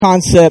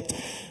concept,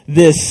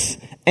 this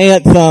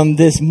anthem,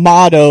 this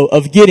motto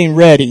of getting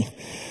ready.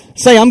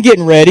 Say, I'm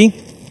getting ready.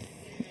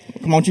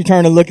 Come on, you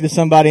turn and look at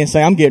somebody and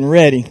say, I'm getting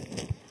ready.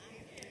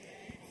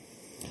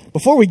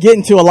 Before we get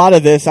into a lot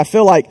of this, I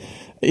feel like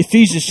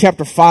Ephesians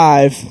chapter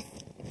 5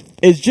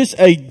 is just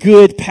a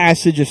good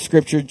passage of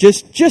scripture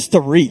just to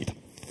read.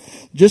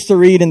 Just to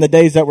read in the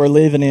days that we're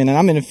living in. And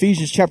I'm in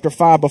Ephesians chapter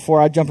 5 before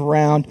I jump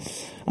around.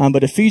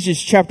 But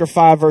Ephesians chapter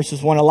 5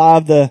 verses 1, a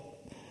lot of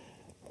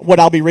what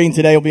I'll be reading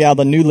today will be out of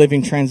the New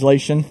Living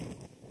Translation.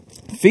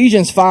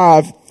 Ephesians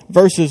 5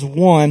 verses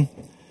 1,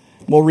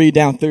 we'll read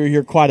down through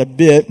here quite a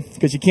bit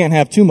because you can't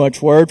have too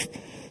much word.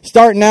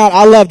 Starting out,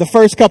 I love the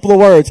first couple of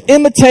words.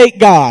 Imitate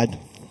God.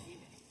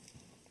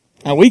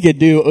 Now we could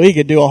do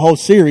a whole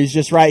series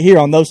just right here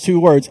on those two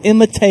words.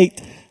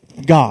 Imitate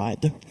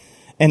God.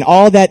 And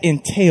all that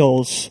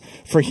entails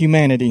for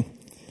humanity.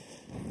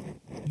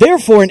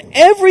 Therefore, in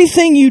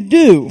everything you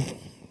do,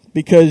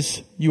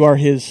 because you are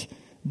His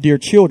dear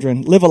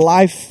children, live a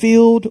life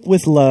filled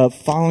with love,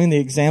 following the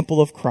example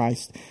of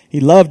Christ. He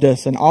loved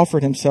us and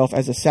offered Himself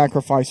as a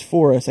sacrifice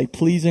for us, a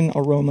pleasing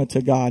aroma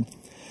to God.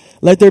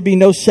 Let there be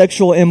no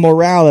sexual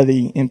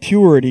immorality,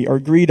 impurity, or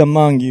greed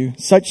among you.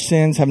 Such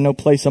sins have no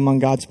place among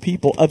God's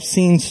people.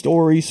 Obscene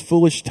stories,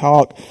 foolish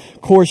talk,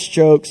 coarse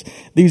jokes,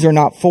 these are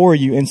not for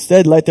you.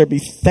 Instead, let there be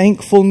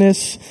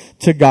thankfulness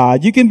to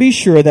God. You can be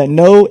sure that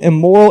no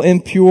immoral,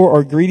 impure,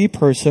 or greedy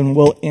person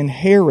will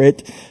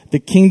inherit the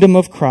kingdom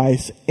of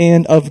Christ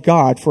and of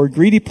God. For a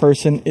greedy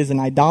person is an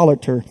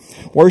idolater,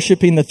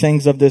 worshiping the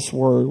things of this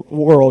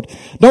world.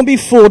 Don't be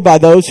fooled by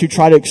those who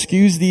try to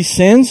excuse these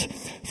sins,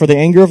 for the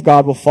anger of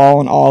God will fall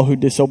on all who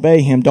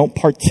disobey Him. Don't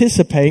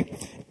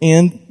participate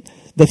in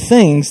the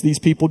things these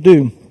people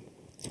do.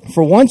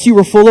 For once you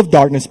were full of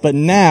darkness, but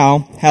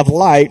now have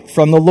light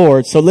from the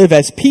Lord. So live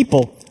as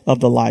people of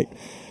the light.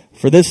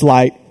 For this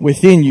light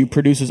within you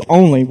produces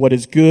only what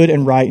is good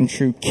and right and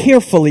true.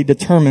 Carefully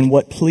determine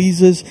what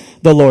pleases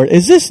the Lord.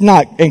 Is this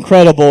not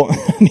incredible?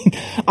 I mean,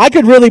 I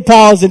could really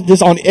pause it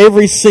just on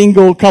every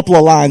single couple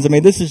of lines. I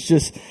mean, this is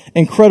just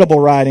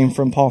incredible writing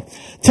from Paul.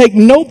 Take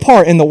no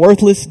part in the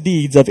worthless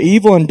deeds of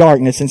evil and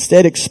darkness.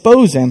 Instead,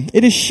 expose them.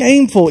 It is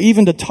shameful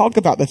even to talk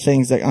about the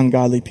things that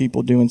ungodly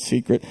people do in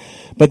secret.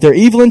 But their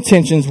evil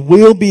intentions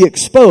will be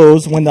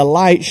exposed when the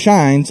light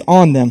shines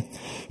on them.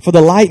 For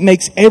the light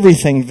makes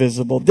everything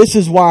visible. This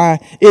is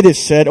why it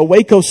is said,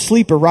 awake, O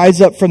sleeper,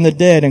 rise up from the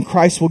dead, and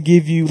Christ will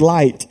give you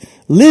light,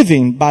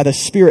 living by the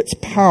Spirit's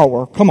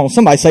power. Come on,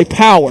 somebody say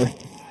power.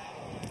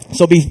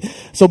 So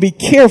be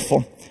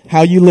careful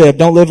how you live.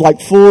 Don't live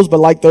like fools, but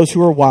like those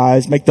who are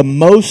wise. Make the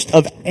most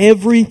of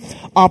every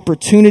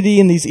opportunity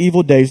in these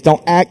evil days.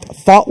 Don't act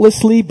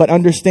thoughtlessly, but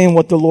understand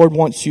what the Lord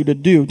wants you to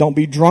do. Don't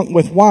be drunk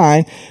with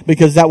wine,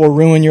 because that will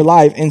ruin your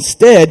life.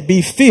 Instead,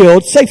 be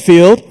filled, say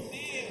filled,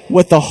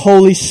 with the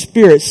Holy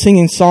Spirit,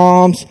 singing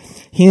psalms,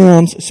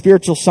 hymns,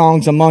 spiritual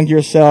songs among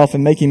yourself,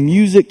 and making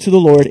music to the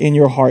Lord in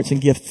your hearts,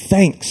 and give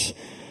thanks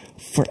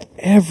for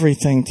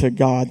everything to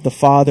God the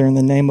Father in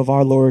the name of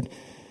our Lord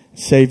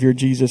Savior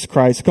Jesus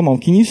Christ. Come on,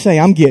 can you say,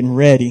 I'm getting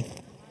ready?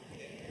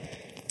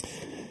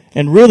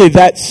 And really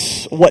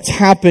that's what's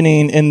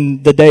happening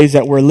in the days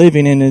that we're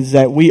living in, is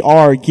that we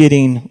are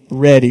getting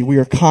ready. We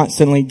are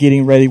constantly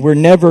getting ready. We're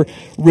never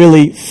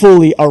really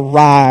fully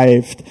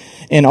arrived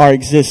in our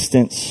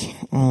existence.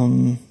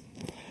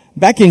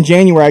 Back in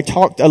January, I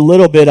talked a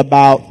little bit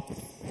about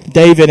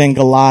David and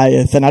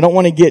Goliath, and I don't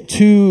want to get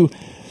too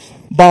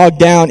bogged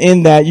down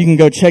in that. You can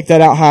go check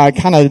that out, how I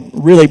kind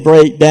of really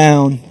break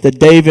down the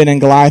David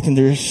and Goliath, and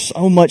there's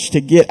so much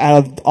to get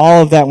out of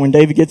all of that when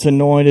David gets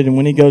anointed and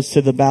when he goes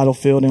to the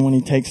battlefield and when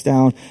he takes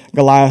down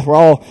Goliath. We're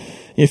all,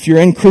 if you're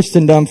in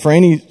Christendom for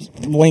any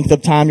length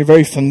of time, you're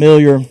very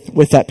familiar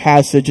with that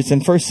passage. It's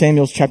in 1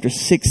 Samuel chapter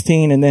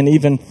 16 and then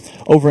even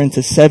over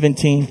into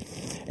 17.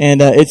 And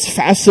it's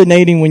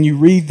fascinating when you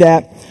read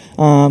that.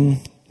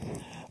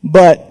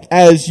 But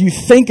as you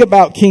think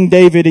about King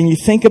David and you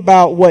think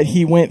about what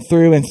he went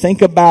through and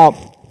think about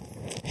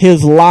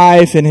his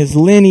life and his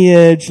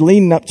lineage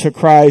leading up to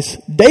Christ,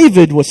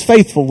 David was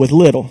faithful with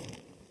little.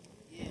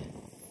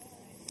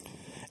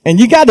 And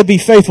you got to be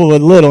faithful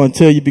with little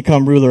until you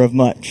become ruler of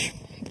much.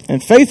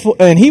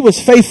 And he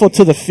was faithful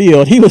to the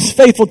field. He was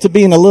faithful to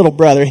being a little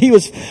brother. He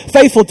was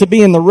faithful to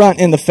being the runt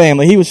in the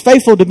family. He was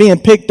faithful to being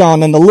picked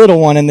on and the little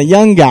one and the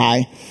young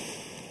guy.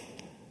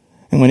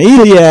 And when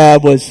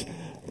Eliab was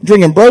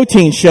drinking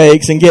protein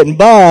shakes and getting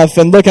buff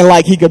and looking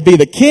like he could be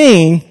the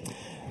king,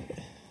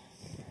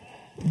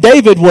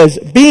 David was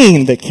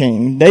being the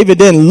king. David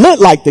didn't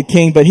look like the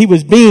king, but he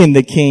was being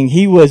the king.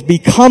 He was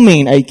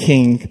becoming a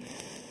king.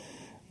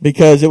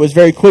 Because it was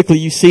very quickly,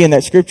 you see in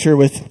that scripture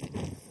with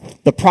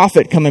the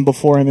prophet coming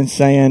before him and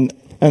saying,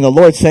 and the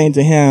Lord saying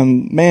to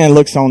him, man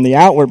looks on the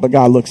outward, but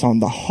God looks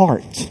on the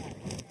heart.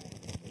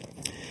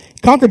 He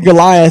conquered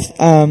Goliath.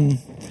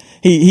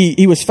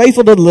 He was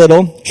faithful to the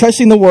little,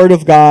 trusting the word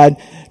of God,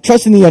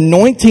 trusting the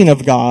anointing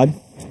of God.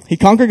 He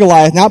conquered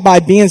Goliath not by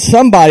being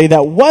somebody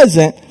that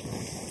wasn't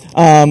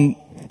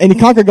And he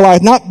conquered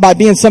Goliath not by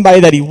being somebody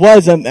that he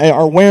wasn't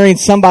or wearing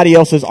somebody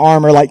else's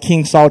armor like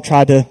King Saul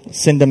tried to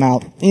send him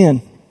out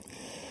in.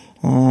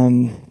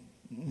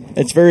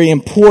 It's very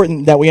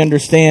important that we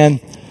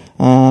understand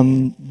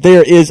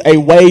there is a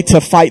way to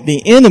fight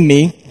the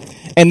enemy,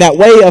 and that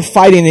way of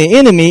fighting the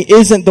enemy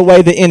isn't the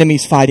way the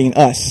enemy's fighting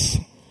us.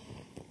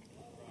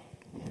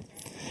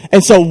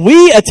 And so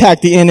we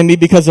attack the enemy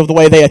because of the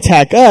way they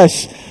attack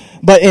us.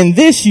 But in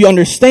this, you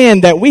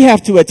understand that we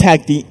have to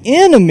attack the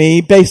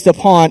enemy based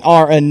upon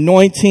our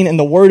anointing and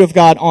the Word of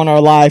God on our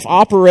life,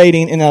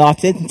 operating in an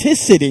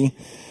authenticity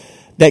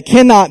that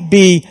cannot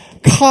be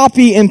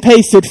copy and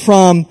pasted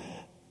from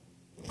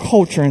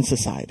culture and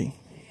society.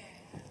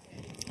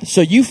 So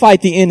you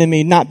fight the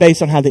enemy not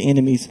based on how the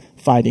enemy's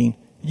fighting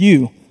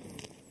you.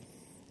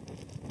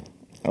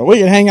 We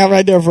can hang out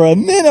right there for a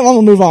minute. I'm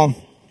going to move on.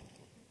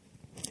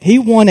 He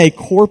won a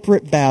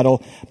corporate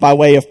battle by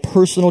way of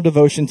personal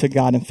devotion to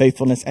God and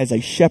faithfulness as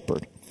a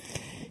shepherd.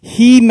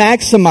 He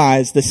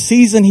maximized the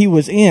season he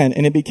was in,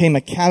 and it became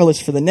a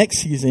catalyst for the next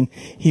season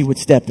he would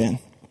step in.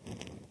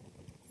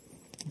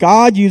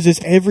 God uses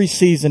every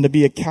season to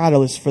be a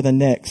catalyst for the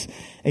next.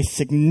 A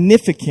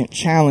significant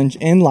challenge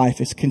in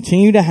life is to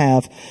continue to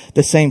have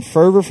the same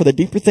fervor for the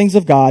deeper things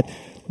of God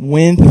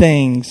when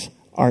things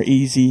are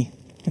easy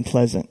and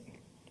pleasant.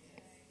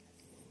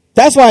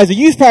 That's why as a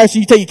youth pastor,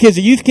 you take your kids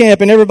to youth camp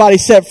and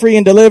everybody's set free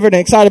and delivered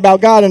and excited about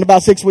God, and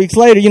about 6 weeks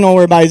later, you know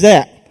where everybody's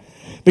at.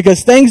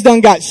 Because things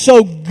done got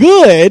so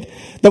good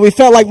that we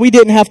felt like we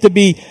didn't have to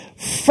be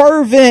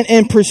fervent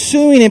and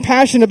pursuing and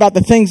passionate about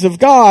the things of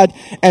God,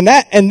 and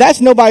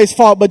that's nobody's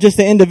fault but just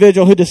the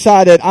individual who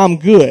decided, I'm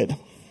good.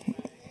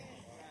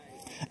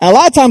 And a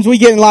lot of times we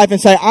get in life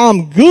and say,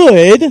 I'm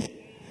good,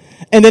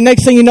 and the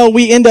next thing you know,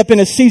 we end up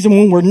in a season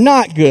when we're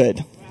not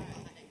good.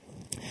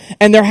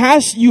 And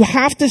you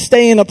have to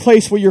stay in a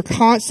place where you're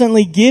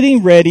constantly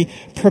getting ready,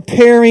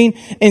 preparing,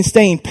 and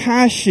staying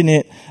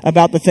passionate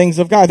about the things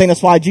of God. I think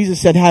that's why Jesus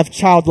said, have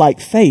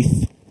childlike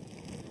faith.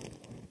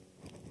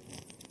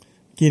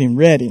 Getting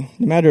ready.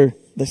 No matter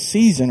the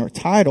season or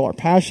title, our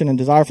passion and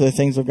desire for the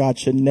things of God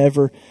should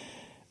never,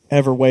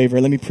 ever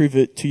waver. Let me prove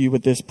it to you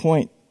with this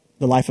point.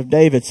 The life of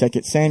David,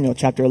 2 Samuel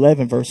chapter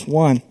 11, verse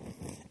 1.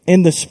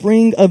 In the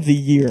spring of the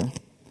year.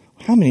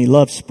 How many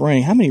love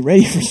spring? How many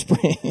ready for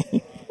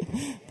spring?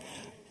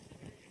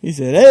 He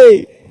said,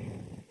 hey.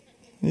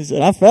 He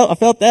said, I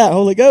felt that,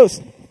 Holy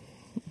Ghost.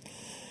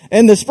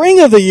 In the spring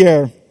of the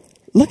year,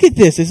 look at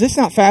this. Is this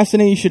not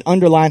fascinating? You should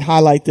underline,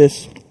 highlight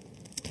this.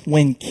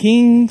 When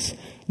kings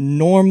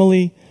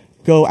normally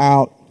go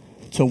out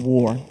to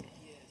war.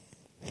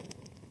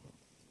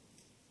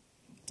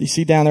 You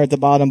see down there at the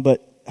bottom,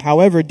 but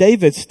however,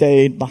 David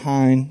stayed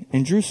behind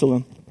in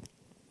Jerusalem.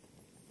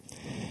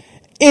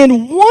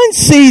 In one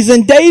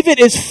season, David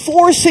is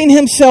forcing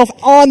himself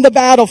on the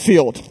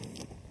battlefield.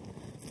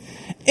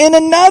 In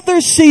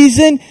another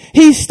season,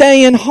 he's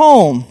staying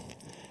home.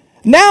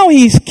 Now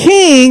he's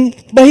king,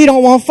 but he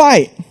don't want to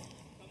fight.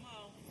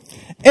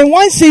 In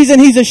one season,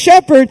 he's a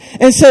shepherd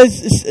and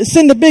says,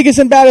 send the biggest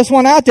and baddest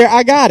one out there.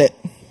 I got it.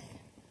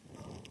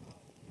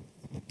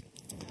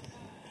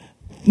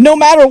 No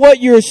matter what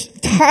your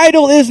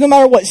title is, no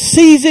matter what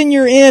season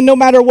you're in, no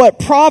matter what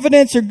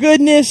providence or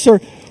goodness or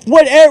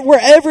whatever,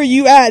 wherever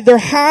you at, there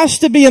has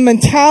to be a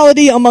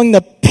mentality among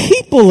the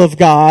people of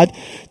God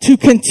to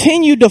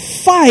continue to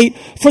fight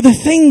for the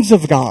things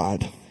of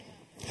God.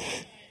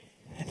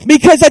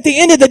 Because at the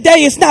end of the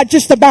day, it's not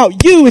just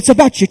about you, it's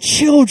about your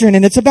children,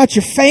 and it's about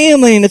your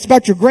family, and it's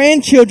about your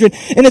grandchildren,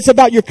 and it's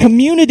about your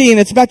community, and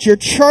it's about your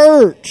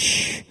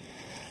church.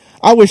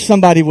 I wish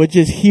somebody would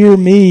just hear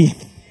me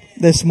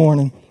this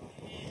morning.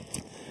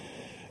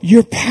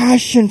 Your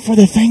passion for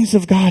the things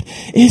of God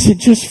isn't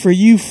just for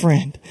you,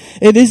 friend.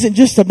 It isn't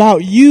just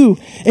about you.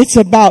 It's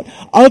about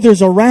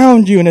others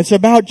around you, and it's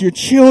about your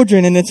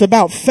children, and it's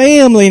about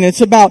family, and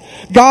it's about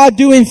God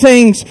doing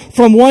things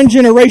from one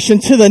generation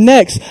to the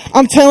next.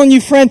 I'm telling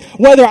you, friend,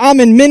 whether I'm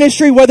in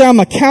ministry, whether I'm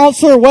a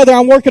counselor, whether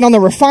I'm working on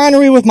the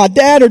refinery with my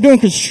dad or doing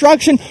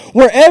construction,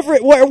 wherever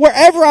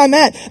I'm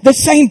at, the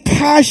same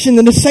passion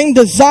and the same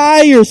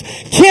desires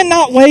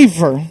cannot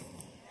waver.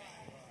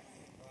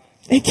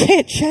 It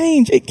can't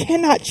change. It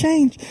cannot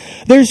change.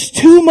 There's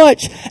too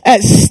much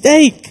at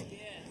stake.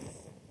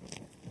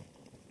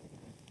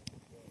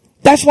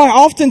 That's why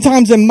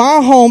oftentimes in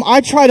my home,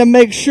 I try to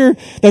make sure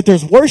that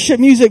there's worship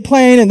music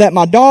playing and that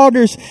my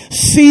daughters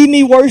see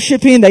me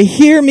worshiping. They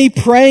hear me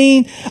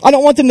praying. I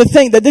don't want them to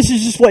think that this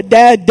is just what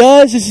dad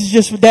does. This is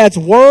just dad's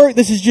work.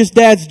 This is just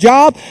dad's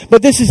job.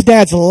 But this is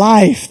dad's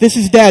life. This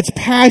is dad's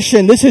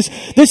passion. This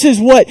is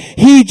what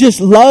he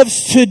just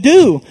loves to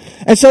do.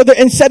 And so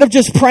instead of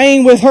just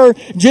praying with her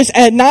just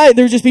at night,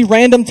 there'll just be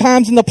random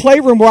times in the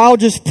playroom where I'll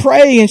just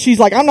pray, and she's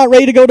like, I'm not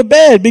ready to go to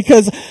bed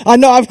because I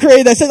know I've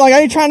created that. Like,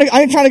 I ain't trying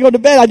to go to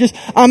bed.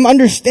 I'm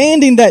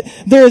understanding that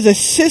there is a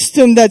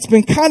system that's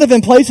been kind of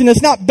in place, and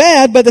it's not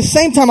bad, but at the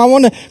same time, I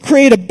want to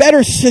create a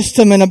better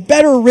system and a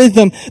better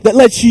rhythm that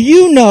lets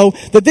you know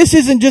that this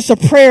isn't just a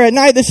prayer at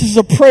night. This is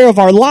a prayer of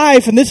our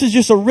life, and this is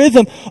just a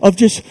rhythm of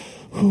just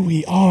who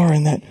we are,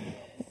 and that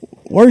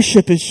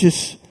Worship is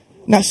just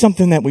not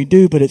something that we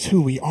do, but it's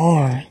who we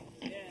are.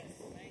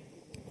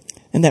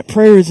 And that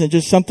prayer isn't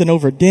just something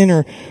over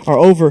dinner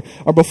or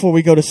before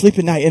we go to sleep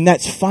at night. And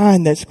that's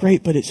fine. That's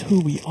great. But it's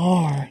who we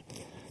are.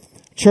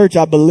 Church,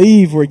 I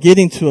believe we're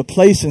getting to a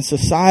place in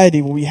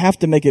society where we have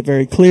to make it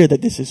very clear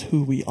that this is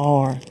who we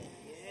are.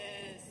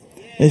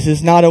 This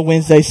is not a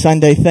Wednesday,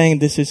 Sunday thing.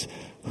 This is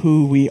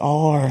who we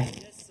are.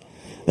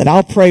 That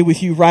I'll pray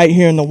with you right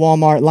here in the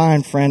Walmart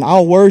line, friend.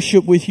 I'll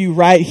worship with you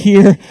right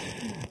here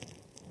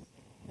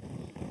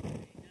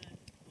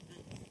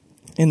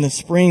in the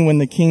spring when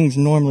the kings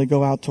normally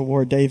go out to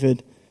war.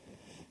 David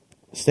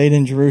stayed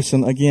in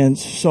Jerusalem. Again,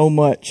 so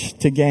much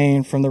to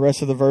gain from the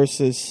rest of the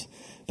verses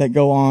that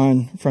go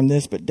on from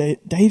this. But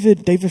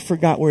David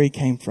forgot where he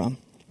came from.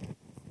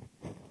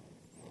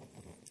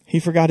 He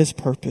forgot his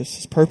purpose.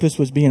 His purpose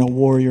was being a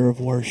warrior of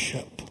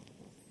worship.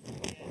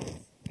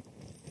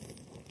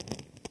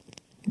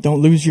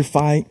 Don't lose your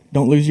fight.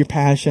 Don't lose your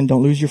passion.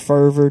 Don't lose your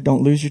fervor.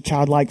 Don't lose your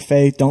childlike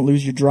faith. Don't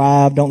lose your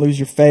drive. Don't lose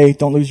your faith.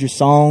 Don't lose your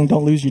song.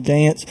 Don't lose your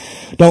dance.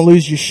 Don't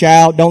lose your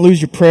shout. Don't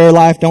lose your prayer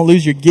life. Don't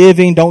lose your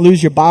giving. Don't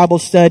lose your Bible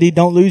study.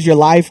 Don't lose your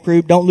life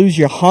group. Don't lose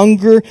your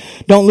hunger.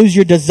 Don't lose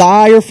your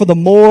desire for the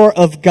more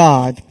of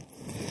God.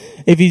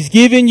 If He's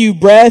given you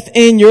breath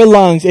in your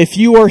lungs, if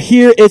you are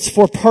here, it's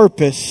for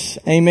purpose.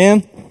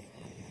 Amen.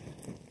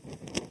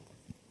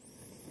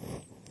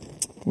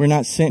 We're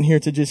not sent here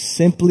to just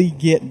simply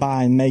get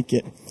by and make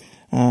it.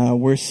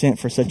 We're sent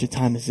for such a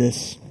time as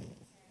this.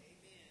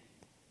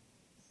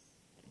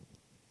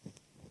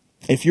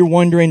 If you're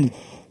wondering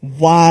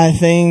why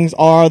things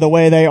are the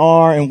way they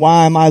are and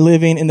why am I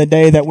living in the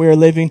day that we're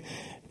living,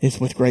 it's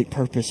with great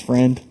purpose,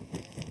 friend.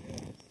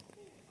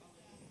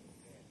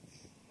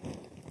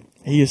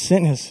 He has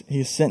sent us. He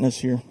has sent us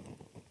here.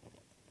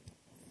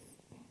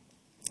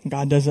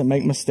 God doesn't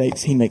make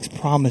mistakes. He makes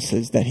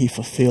promises that He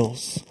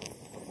fulfills.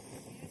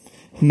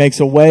 He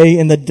makes a way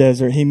in the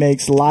desert. He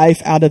makes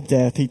life out of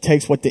death. He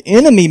takes what the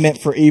enemy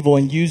meant for evil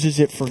and uses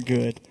it for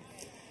good.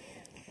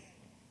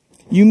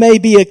 You may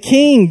be a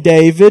king,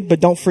 David, but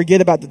don't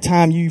forget about the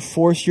time you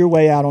forced your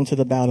way out onto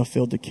the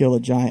battlefield to kill a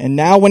giant. And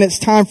now when it's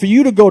time for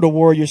you to go to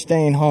war, you're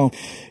staying home.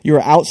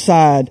 You're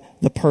outside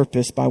the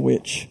purpose by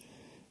which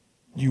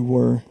you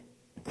were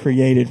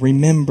created.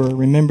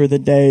 Remember the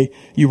day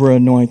you were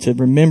anointed.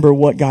 Remember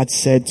what God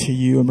said to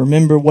you, and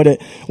remember what it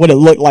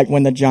looked like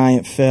when the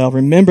giant fell.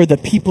 Remember the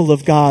people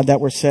of God that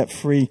were set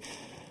free.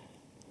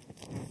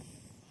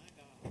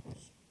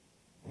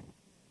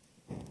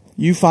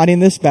 You fighting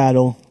this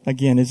battle,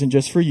 again, isn't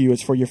just for you.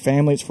 It's for your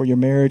family. It's for your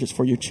marriage. It's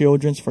for your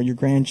children. It's for your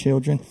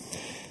grandchildren.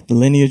 The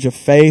lineage of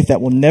faith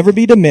that will never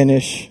be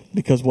diminished,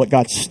 because what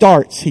God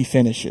starts, He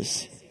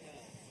finishes.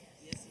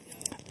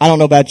 I don't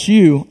know about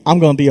you, I'm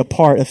going to be a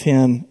part of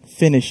Him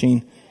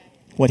finishing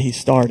what He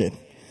started.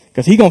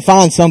 Because He's going to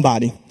find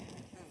somebody.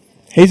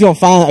 He's going to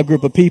find a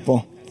group of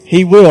people.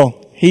 He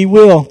will. He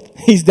will.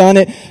 He's done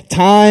it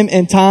time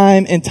and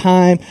time and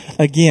time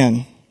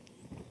again.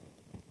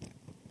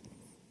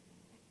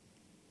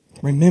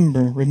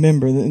 Remember.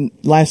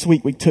 Last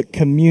week we took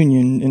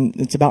communion,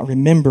 and it's about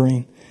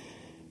remembering.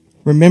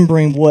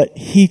 Remembering what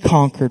He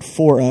conquered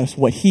for us,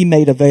 what He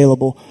made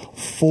available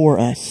for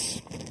us.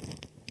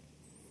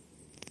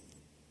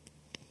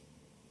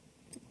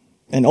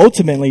 And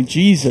ultimately,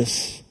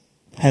 Jesus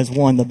has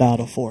won the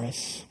battle for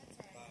us.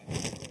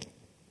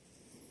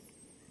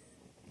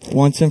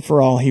 Once and for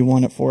all, He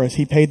won it for us.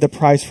 He paid the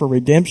price for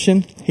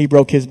redemption. He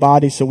broke His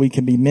body so we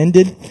could be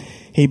mended.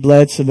 He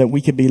bled so that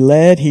we could be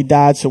led. He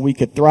died so we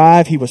could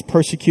thrive. He was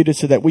persecuted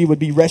so that we would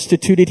be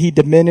restituted. He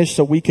diminished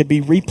so we could be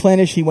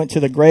replenished. He went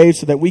to the grave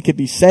so that we could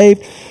be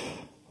saved.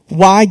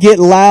 Why get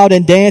loud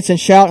and dance and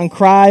shout and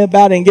cry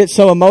about it and get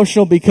so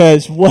emotional?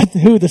 Because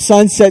who the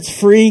Son sets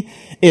free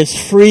is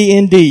free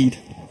indeed.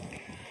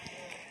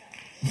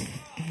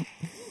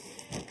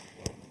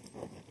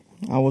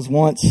 I was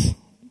once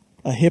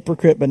a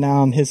hypocrite, but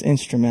now I'm His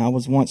instrument. I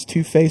was once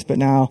two-faced, but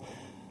now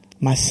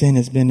my sin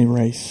has been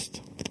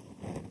erased.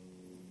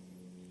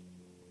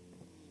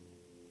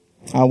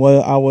 I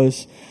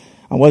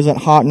wasn't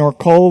hot nor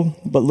cold,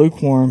 but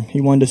lukewarm.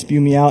 He wanted to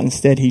spew me out.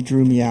 Instead, He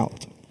drew me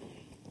out.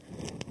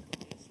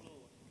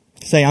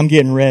 Say, I'm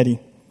getting ready.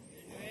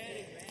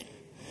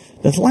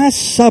 The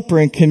Last Supper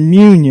and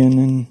communion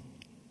and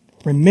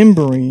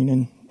remembering,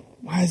 and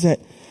why is that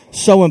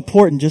so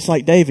important? Just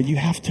like David, you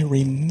have to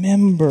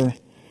remember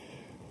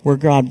where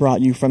God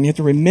brought you from. You have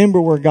to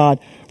remember where God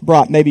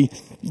brought maybe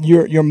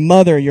your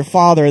mother, your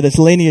father, this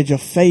lineage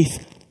of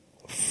faith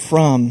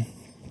from.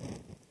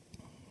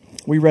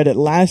 We read it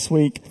last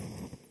week,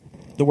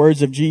 the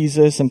words of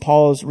Jesus, and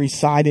Paul's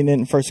reciting it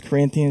in 1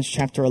 Corinthians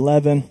chapter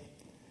 11.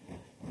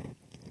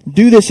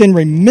 Do this in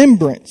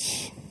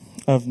remembrance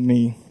of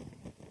me.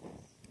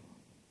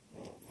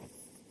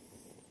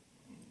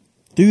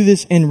 Do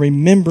this in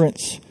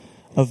remembrance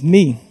of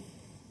me.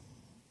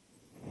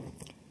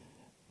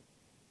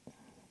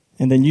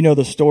 And then you know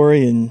the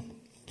story, and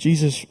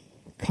Jesus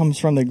comes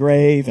from the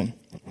grave, and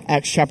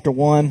Acts chapter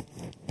 1,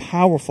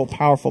 powerful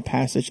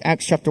passage.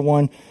 Acts chapter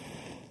 1,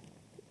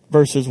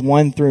 verses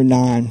 1 through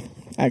 9.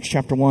 Acts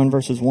chapter 1,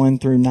 verses 1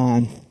 through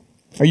 9.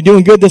 Are you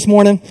doing good this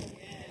morning?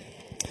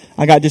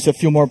 I got just a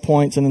few more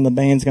points, and then the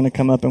band's going to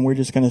come up, and we're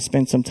just going to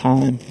spend some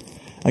time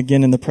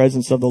again in the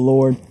presence of the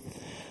Lord.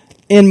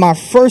 In my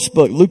first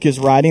book, Luke is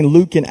writing.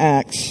 Luke and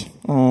Acts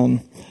are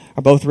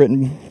both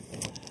written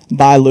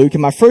by Luke. In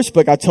my first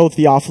book, I told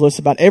Theophilus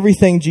about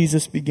everything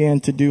Jesus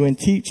began to do and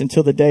teach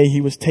until the day he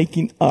was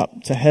taken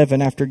up to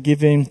heaven after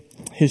giving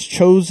his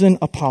chosen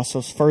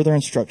apostles further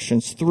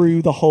instructions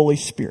through the Holy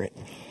Spirit.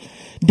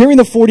 During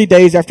the 40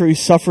 days after he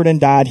suffered and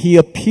died, he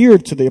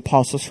appeared to the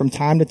apostles from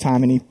time to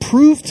time, and he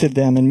proved to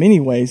them in many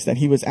ways that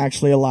he was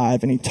actually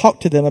alive, and he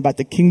talked to them about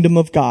the kingdom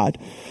of God.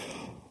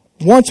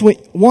 Once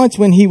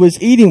when he was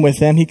eating with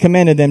them, he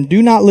commanded them,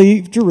 "Do not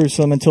leave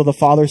Jerusalem until the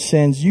Father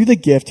sends you the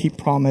gift he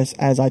promised,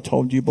 as I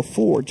told you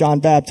before.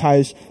 John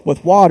baptized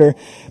with water,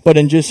 but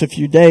in just a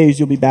few days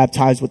you'll be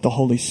baptized with the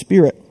Holy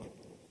Spirit."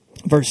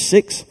 Verse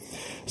 6.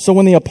 So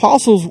when the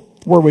apostles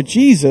were with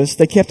Jesus,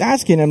 they kept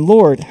asking him,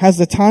 "Lord, has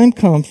the time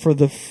come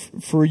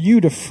for you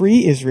to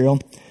free Israel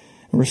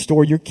and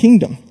restore your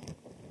kingdom?"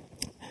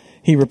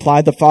 He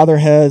replied, "The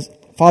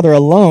Father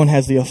alone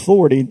has the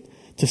authority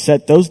to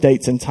set those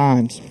dates and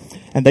times,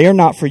 and they are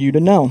not for you to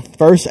know."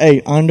 Verse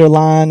 8,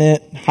 underline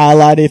it,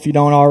 highlight it if you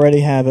don't already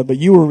have it. "But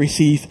you will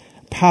receive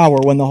power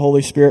when the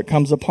Holy Spirit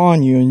comes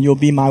upon you, and you'll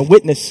be my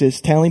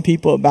witnesses, telling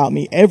people about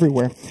me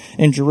everywhere,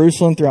 in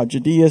Jerusalem, throughout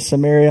Judea,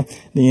 Samaria,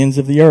 the ends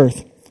of the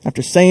earth."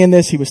 After saying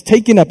this, he was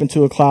taken up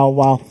into a cloud.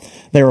 While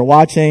they were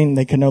watching,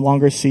 they could no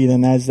longer see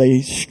them. As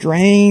they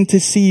strained to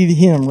see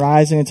him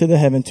rising into the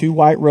heaven, two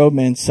white-robed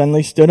men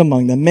suddenly stood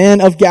among them. "Men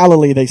of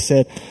Galilee," they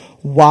said,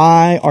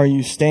 "why are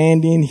you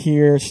standing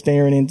here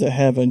staring into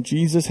heaven?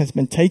 Jesus has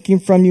been taken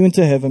from you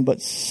into heaven,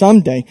 but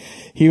someday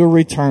he will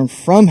return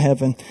from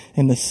heaven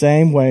in the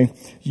same way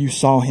you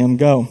saw him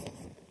go."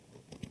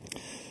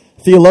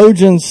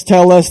 Theologians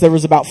tell us there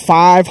was about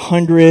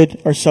 500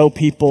 or so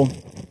people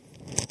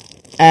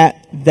at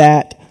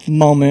that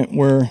moment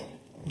where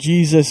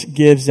Jesus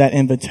gives that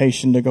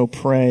invitation to go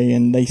pray,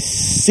 and they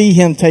see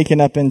him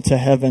taken up into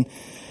heaven.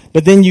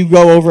 But then you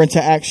go over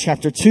into Acts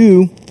chapter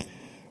 2,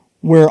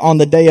 where on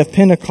the day of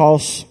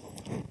Pentecost,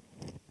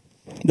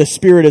 the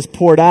Spirit is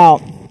poured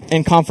out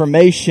in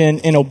confirmation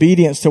in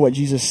obedience to what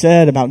Jesus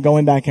said about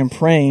going back and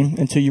praying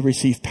until you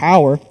receive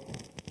power.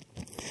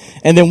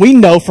 And then we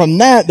know from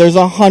that there's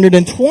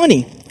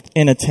 120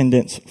 in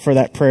attendance for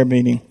that prayer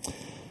meeting.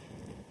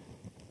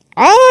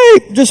 I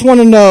just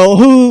want to know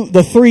who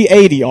the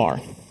 380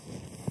 are,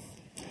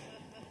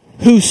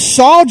 who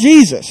saw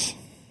Jesus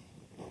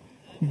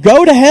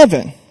go to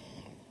heaven.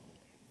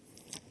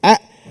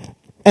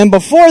 And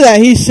before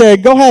that, he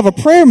said, "Go have a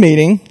prayer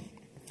meeting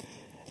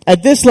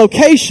at this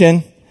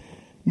location,"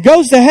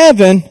 goes to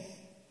heaven,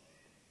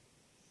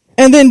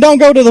 and then don't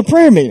go to the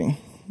prayer meeting.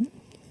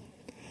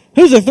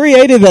 Who's the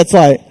 380 that's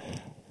like,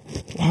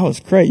 "Wow,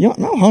 it's great. You want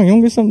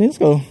to get something? Let's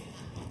go."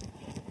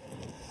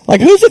 Like,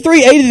 who's the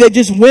 380 that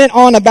just went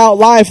on about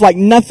life like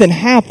nothing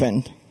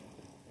happened?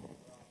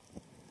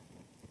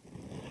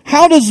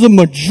 How does the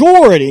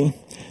majority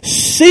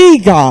see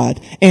God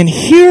and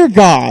hear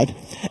God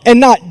and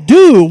not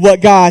do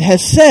what God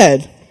has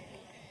said?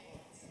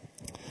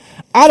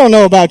 I don't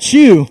know about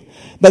you,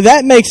 but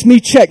that makes me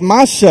check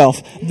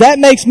myself. That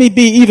makes me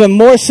be even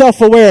more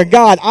self-aware of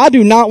God. I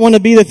do not want to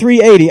be the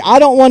 380. I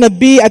don't want to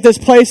be at this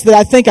place that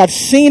I think I've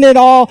seen it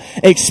all,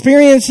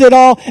 experienced it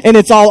all, and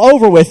it's all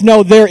over with.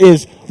 No, there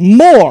is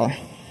more.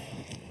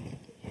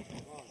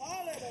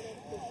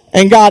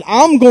 And God,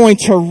 I'm going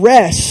to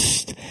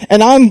rest,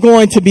 and I'm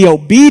going to be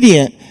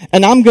obedient,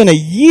 and I'm going to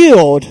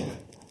yield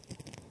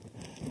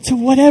to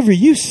whatever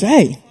you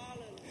say.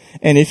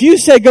 And if you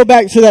say go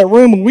back to that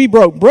room where we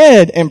broke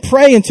bread and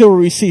pray until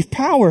we receive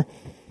power,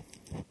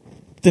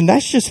 then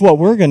that's just what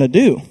we're going to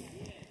do.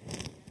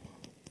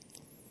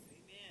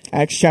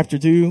 Acts chapter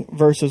 2,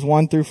 verses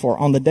 1 through 4.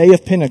 On the day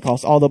of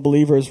Pentecost, all the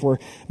believers were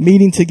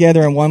meeting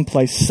together in one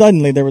place.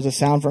 Suddenly there was a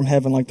sound from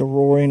heaven like the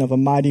roaring of a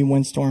mighty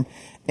windstorm,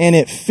 and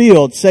it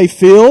filled, say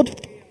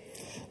filled,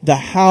 the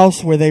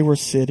house where they were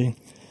sitting.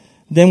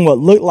 Then what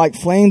looked like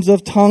flames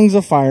of tongues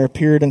of fire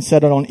appeared and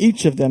settled on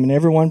each of them, and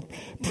everyone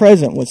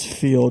present was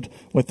filled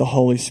with the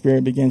Holy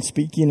Spirit, began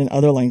speaking in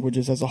other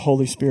languages as the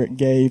Holy Spirit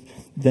gave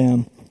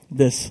them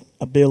this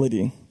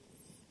ability.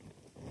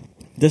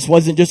 This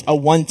wasn't just a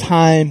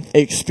one-time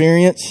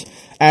experience.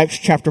 Acts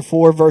chapter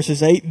 4,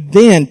 verses 8.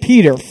 Then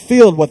Peter,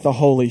 filled with the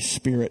Holy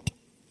Spirit.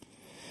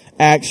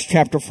 Acts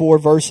chapter 4,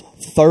 verse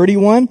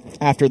 31.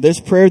 After this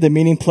prayer, the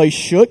meeting place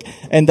shook,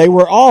 and they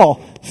were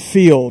all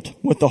filled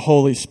with the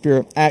Holy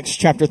Spirit. Acts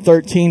chapter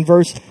 13,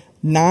 verse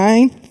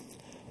 9.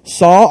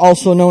 Saul,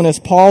 also known as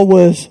Paul,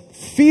 was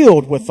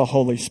filled with the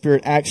Holy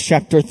Spirit. Acts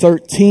chapter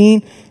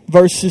 13,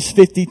 verses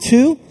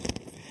 52.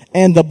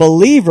 And the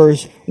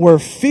believers were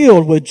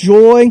filled with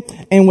joy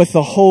and with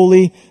the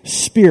Holy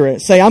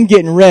Spirit. Say, I'm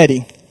getting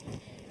ready.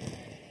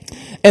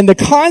 And the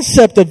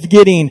concept of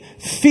getting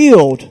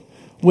filled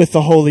with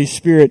the Holy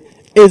Spirit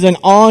is an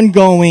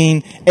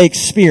ongoing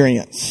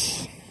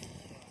experience.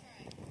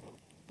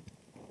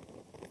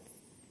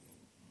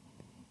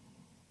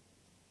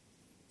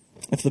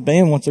 If the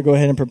band wants to go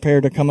ahead and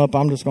prepare to come up,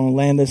 I'm just going to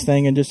land this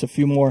thing in just a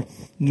few more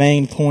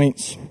main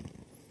points.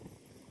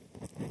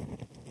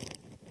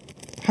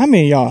 How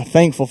many of y'all are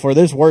thankful for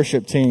this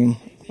worship team?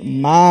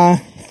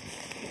 My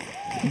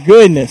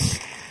goodness.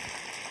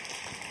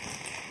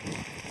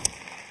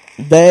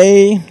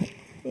 They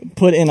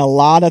put in a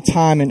lot of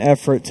time and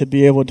effort to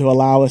be able to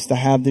allow us to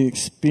have the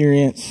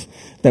experience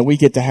that we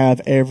get to have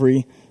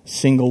every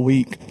single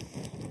week.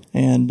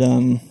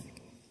 And,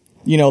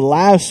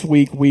 last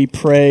week we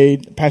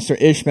prayed Pastor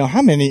Ishmael.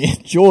 How many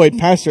enjoyed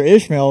Pastor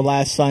Ishmael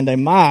last Sunday?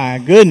 My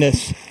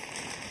goodness.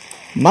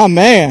 My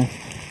man.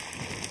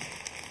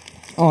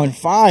 On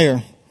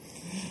fire.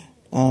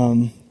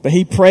 But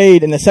he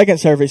prayed in the second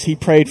service, he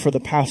prayed for the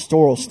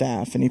pastoral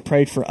staff, and he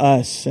prayed for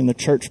us, and the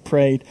church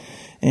prayed.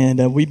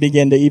 And we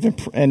began to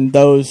and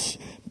those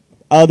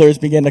others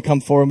began to come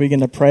forward and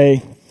begin to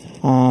pray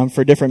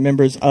for different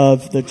members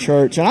of the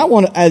church. And I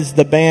want, as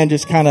the band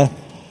just kind of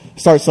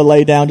starts to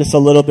lay down just a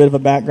little bit of a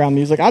background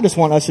music, I just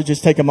want us to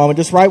just take a moment,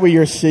 just right in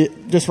your seat,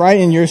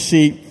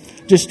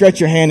 just stretch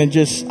your hand and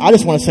I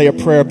just want to say a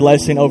prayer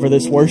blessing over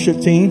this worship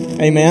team.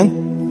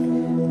 Amen.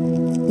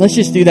 Let's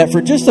just do that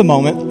for just a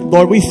moment.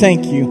 Lord, we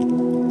thank you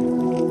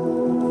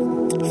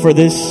for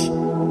this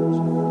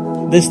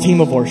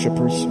team of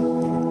worshipers.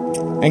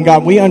 And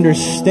God, we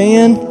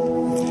understand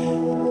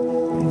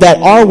that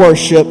our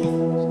worship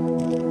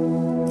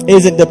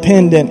isn't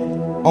dependent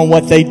on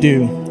what they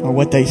do or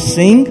what they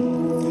sing.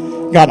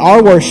 God,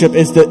 our worship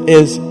is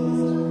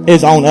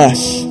on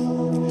us.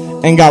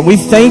 And God, we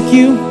thank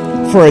you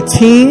for a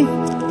team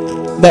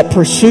that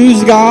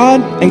pursues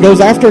God and goes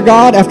after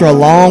God after a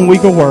long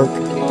week of work.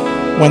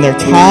 When they're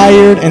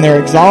tired and they're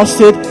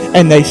exhausted,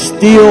 and they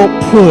still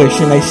push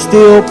and they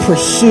still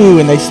pursue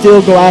and they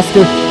still go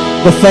after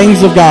the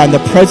things of God and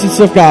the presence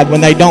of God.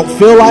 When they don't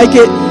feel like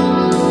it,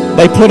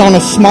 they put on a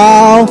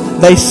smile,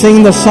 they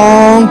sing the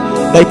song,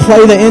 they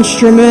play the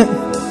instrument,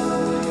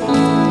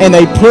 and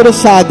they put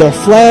aside their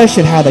flesh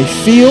and how they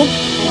feel.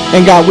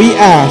 And God, we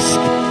ask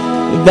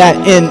that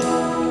in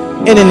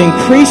an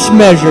increased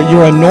measure,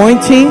 your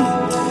anointing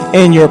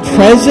and your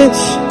presence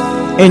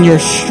and your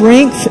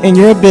strength and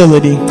your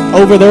ability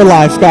over their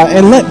lives, God,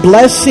 and let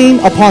blessing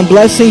upon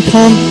blessing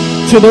come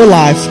to their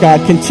lives, God.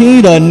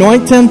 Continue to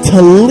anoint them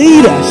to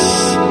lead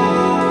us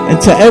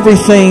into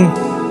everything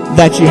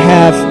that you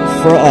have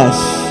for us.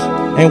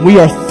 And we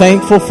are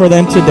thankful for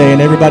them today.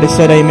 And everybody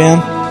said amen.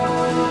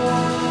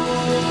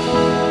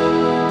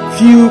 A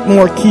few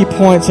more key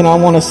points, and I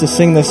want us to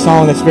sing this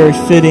song that's very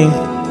fitting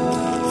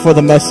for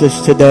the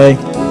message today.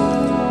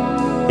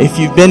 If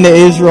you've been to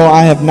Israel,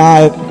 I have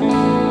not.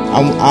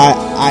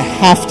 I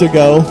have to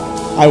go.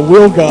 I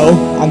will go.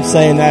 I'm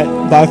saying that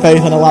by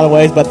faith in a lot of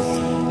ways, but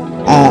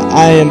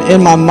I am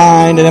in my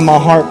mind and in my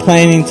heart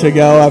planning to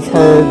go. I've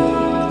heard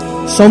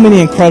so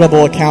many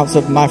incredible accounts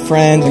of my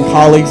friends and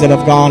colleagues that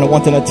have gone and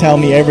wanting to tell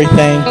me everything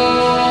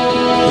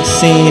they've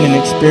seen and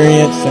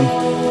experienced.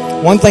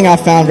 And one thing I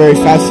found very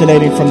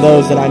fascinating from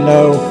those that I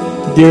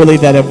know dearly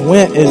that have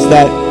went is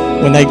that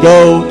when they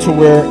go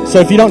to so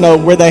if you don't know,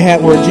 where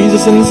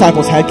Jesus and the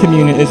disciples had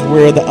communion is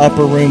where the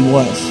upper room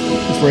was.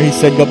 It's where he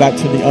said, go back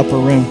to the upper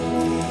room.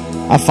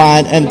 I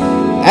find, and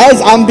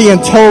as I'm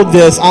being told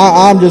this,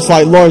 I'm just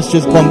like, Lord's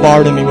just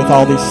bombarding me with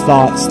all these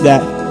thoughts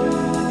that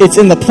it's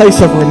in the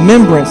place of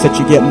remembrance that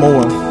you get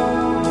more.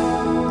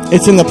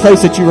 It's in the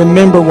place that you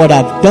remember what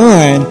I've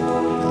done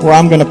where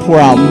I'm going to pour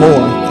out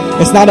more.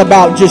 It's not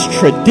about just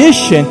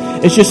tradition.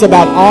 It's just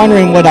about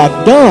honoring what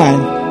I've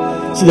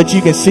done so that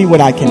you can see what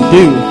I can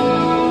do.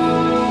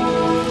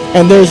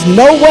 And there's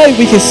no way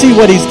we can see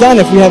what he's done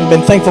if we haven't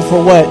been thankful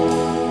for what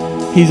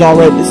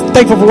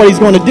thankful for what he's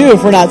going to do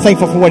if we're not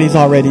thankful for what he's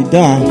already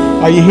done.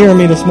 Are you hearing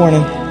me this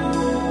morning?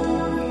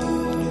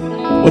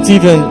 What's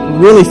even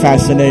really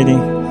fascinating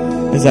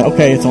is that,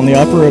 okay, it's on the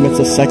upper room, it's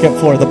the second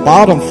floor. The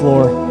bottom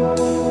floor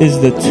is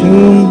the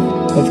tomb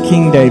of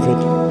King David.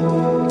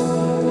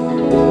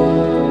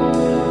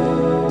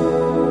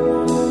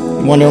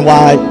 I'm wondering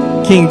why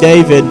King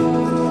David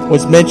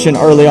was mentioned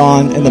early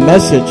on in the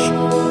message.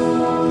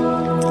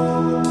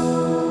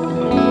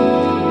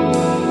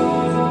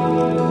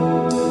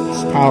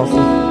 Powerful.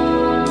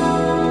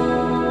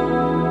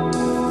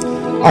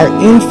 Our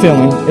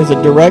infilling is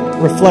a direct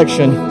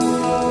reflection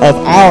of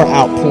our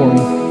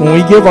outpouring. When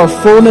we give our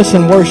fullness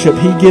in worship,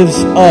 he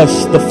gives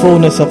us the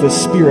fullness of his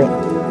Spirit.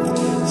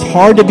 It's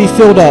hard to be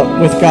filled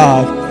up with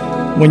God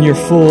when you're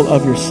full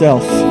of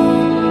yourself.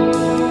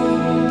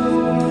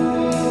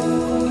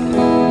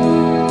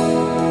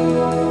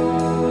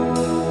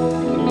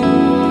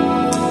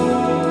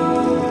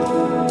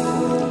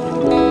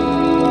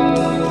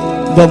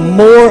 The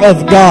more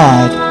of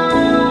God,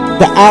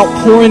 the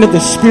outpouring of the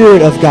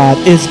Spirit of God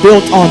is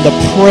built on the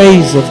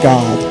praise of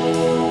God.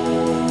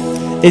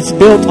 It's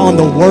built on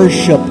the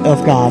worship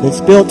of God.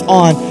 It's built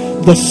on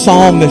the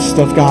psalmist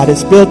of God.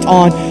 It's built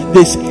on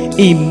this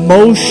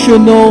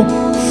emotional,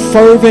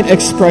 fervent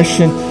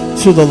expression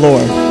to the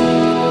Lord.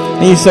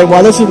 And you say,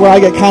 well, this is where I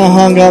get kind of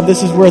hung up.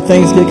 This is where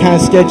things get kind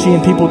of sketchy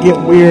and people get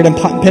weird and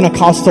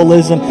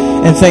Pentecostalism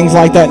and things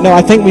like that. No,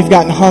 I think we've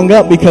gotten hung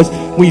up because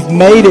we've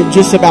made it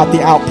just about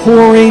the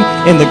outpouring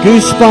and the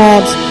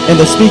goosebumps and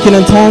the speaking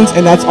in tongues,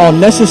 and that's all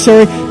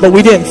necessary. But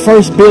we didn't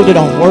first build it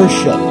on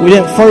worship. We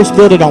didn't first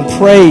build it on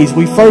praise.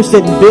 We first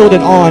didn't build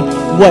it on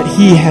what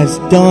He has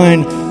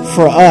done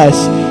for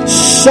us,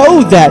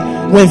 so that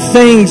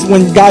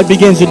when God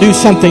begins to do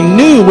something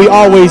new, we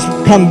always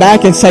come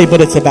back and say, but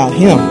it's about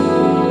Him.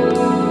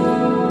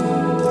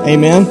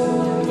 Amen.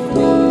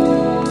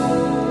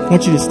 I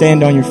want you to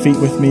stand on your feet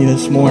with me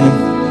this morning.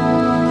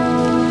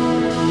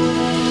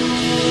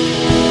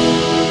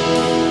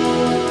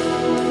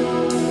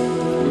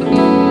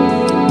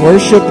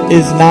 Worship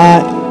is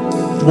not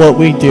what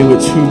we do,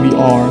 it's who we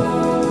are.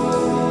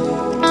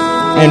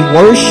 And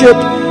worship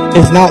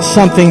is not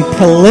something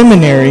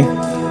preliminary,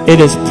 it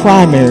is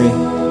primary.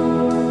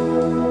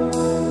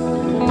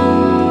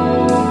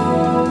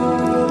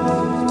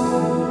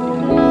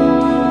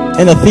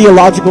 In a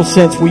theological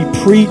sense, we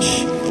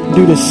preach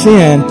due to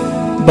sin,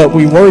 but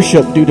we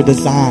worship due to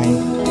design.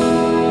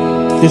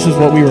 This is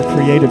what we were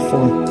created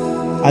for.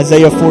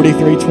 Isaiah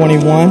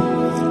 43:21.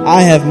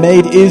 I have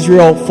made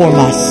Israel for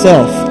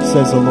myself,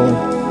 says the Lord.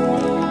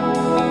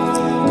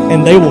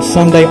 And they will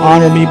someday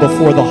honor me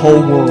before the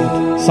whole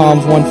world.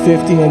 Psalms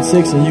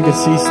 150:6, and you can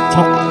see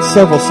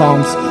several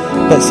Psalms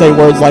that say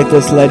words like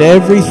this. Let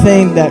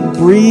everything that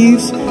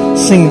breathes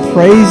sing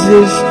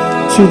praises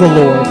to the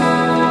Lord.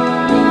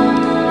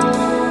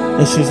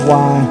 This is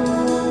why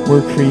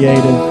we're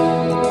created.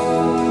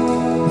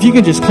 If you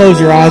can just close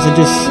your eyes and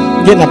just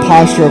get in a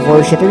posture of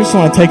worship, I just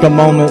want to take a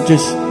moment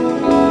just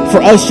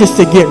for us just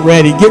to get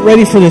ready. Get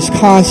ready for this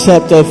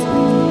concept of,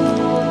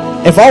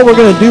 if all we're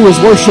going to do is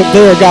worship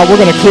there, God, we're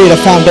going to create a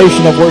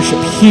foundation of worship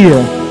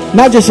here.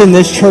 Not just in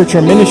this church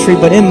or ministry,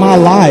 but in my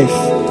life,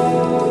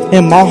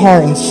 in my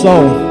heart and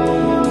soul.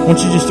 Why don't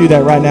you just do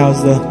that right now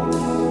as the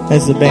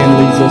band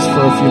leads us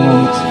for a few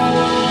moments.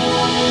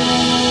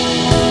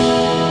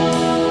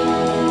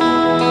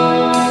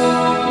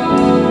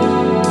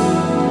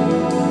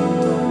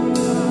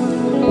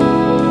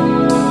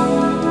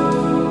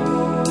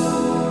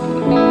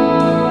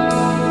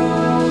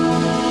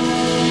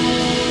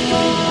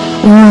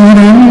 What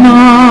an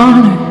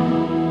honor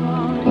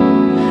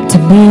to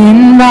be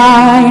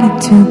invited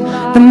to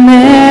the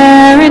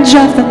marriage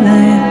of the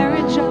Lamb,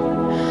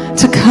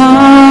 to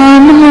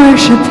come and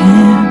worship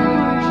Him.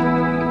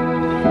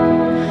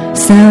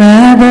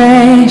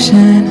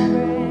 Celebration,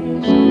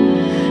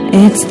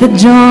 it's the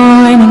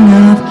joining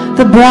of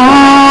the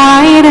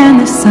bride and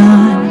the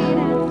Son,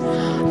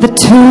 the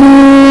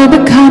two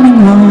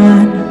becoming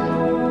one.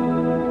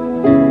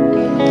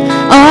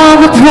 All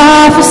the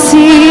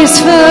prophecies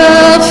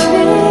fulfilled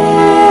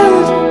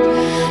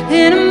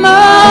in a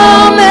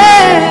moment,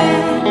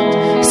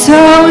 so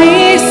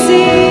we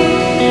see,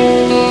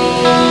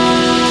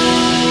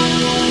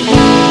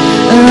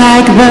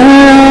 like the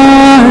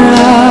roar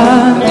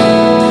of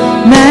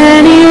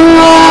many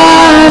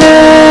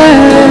waters,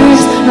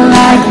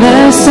 like the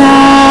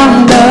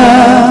sound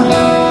of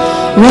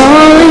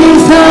rolling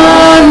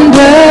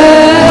thunder.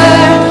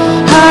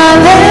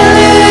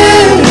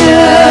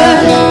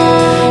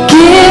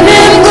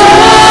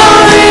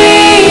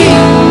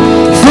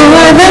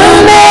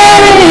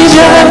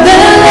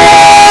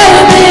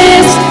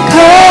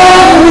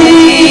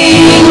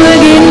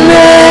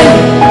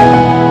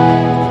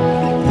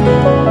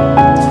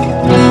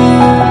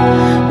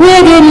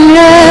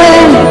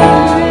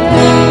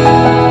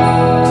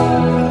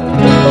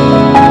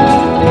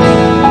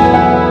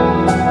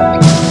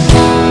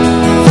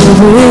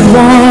 With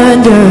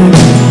wonder,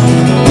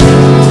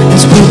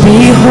 as we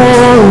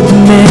behold the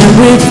man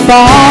with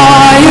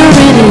fire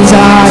in his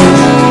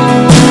eyes,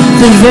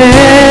 the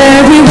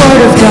very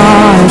word of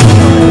God.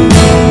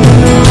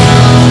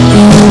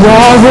 You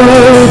are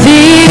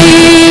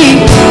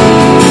worthy,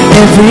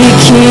 every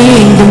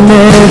kingdom,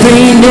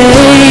 every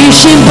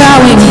nation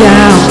bowing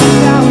down,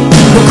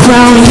 will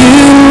crown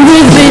you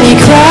with many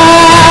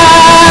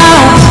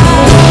crowns.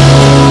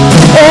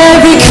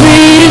 Every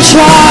creed and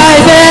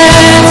tribe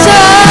and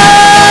tongue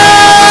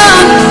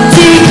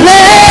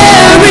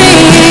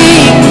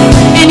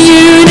in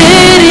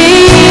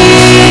unity,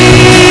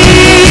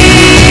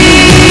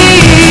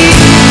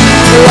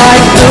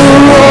 like the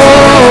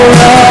roar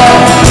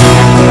of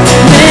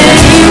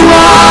many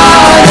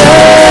waters,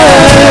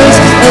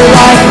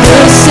 like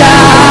the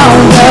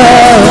sound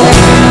of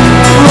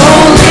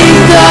rolling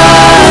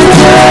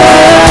thunder.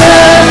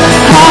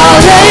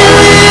 Hallelujah,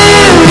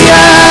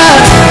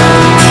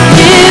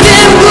 give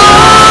Him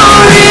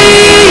glory,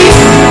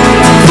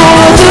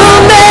 for the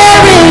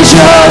marriage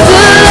of the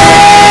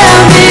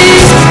Lamb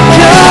is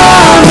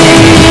coming.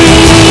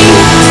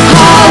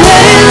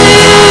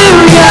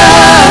 Hallelujah,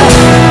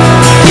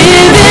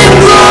 give Him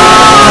glory.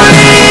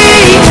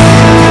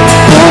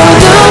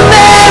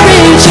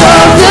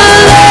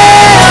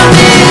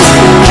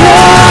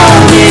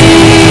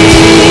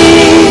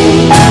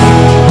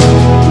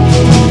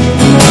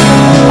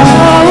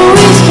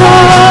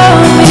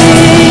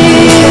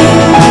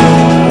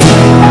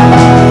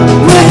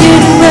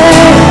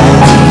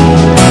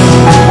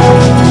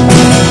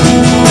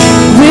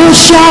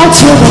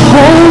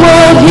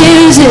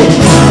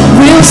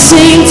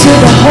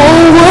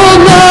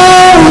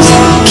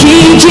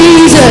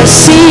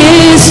 Jesus,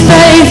 He is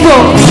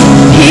faithful.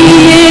 He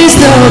is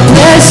the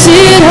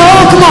blessed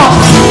hope. Come on.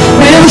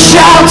 We'll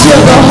shout till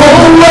the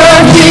whole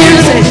world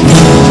hears it.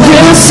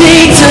 We'll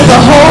sing till the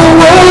whole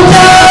world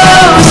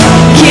knows.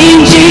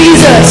 King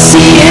Jesus,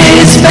 He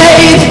is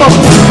faithful.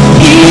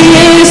 He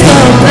is the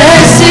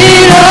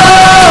blessed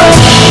hope.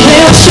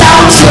 We'll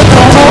shout till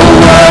the whole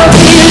world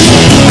hears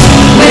it.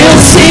 We'll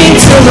sing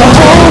till the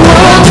whole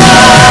world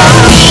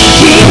knows.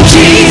 King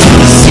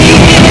Jesus, He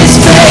is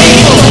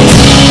faithful.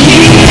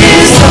 He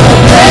is the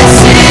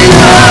blessed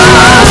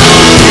hope.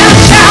 We'll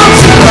shout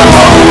till the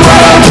whole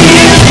world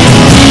hears it.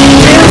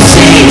 We'll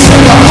sing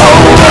till the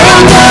whole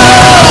world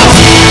knows.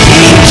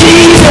 King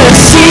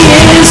Jesus, He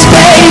is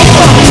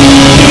faithful. He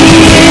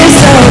is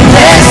the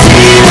blessed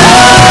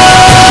hope.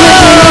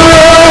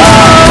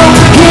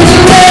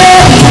 Getting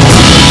ready,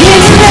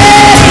 getting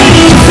ready,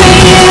 getting ready,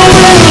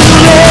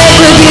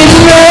 we're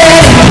getting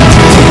ready,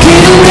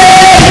 getting ready, getting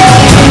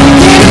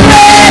ready,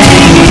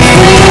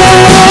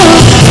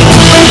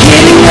 we're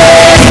getting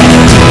ready,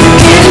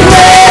 getting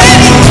ready, getting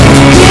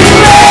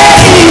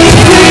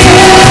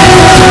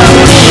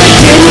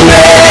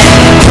ready,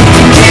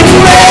 we're getting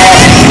ready,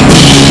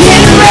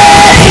 getting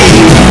ready,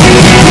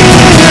 getting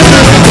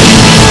ready,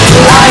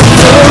 like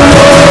the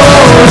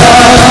road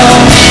of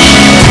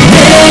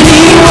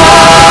many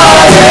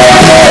waters,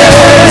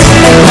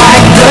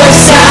 like the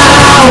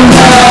sound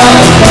of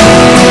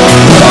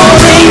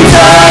rolling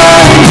thunder.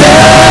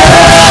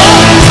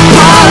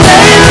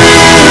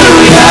 Hallelujah,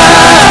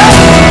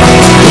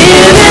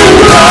 give Him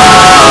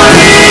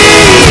glory,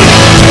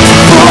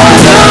 for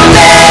the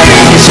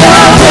marriage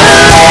of the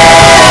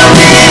Lamb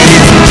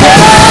is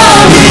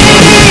coming.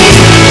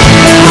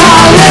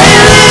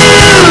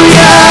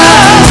 Hallelujah,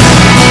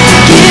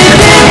 give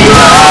Him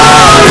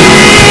glory,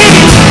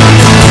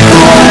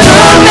 for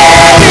the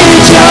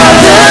marriage of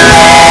the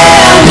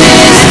Lamb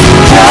is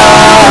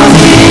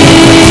coming.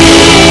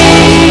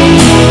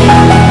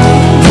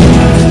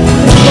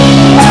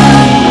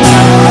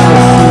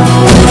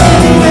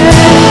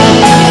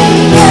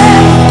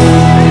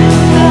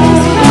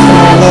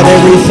 Let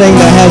everything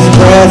that has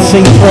breath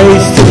sing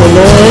praise to the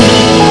Lord.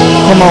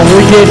 Come on,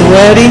 we're getting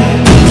ready.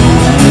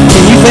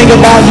 Can you think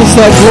about just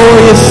that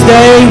glorious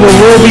day where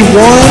we'll be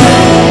one,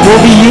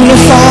 we'll be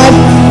unified,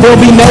 there'll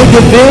be no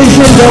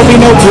division, there'll be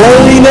no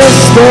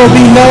blurriness, there'll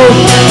be no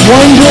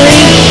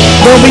wondering,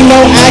 there'll be no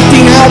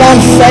acting out on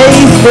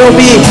faith, there'll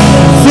be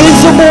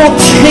visible,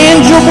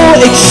 tangible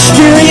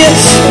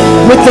experience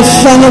with the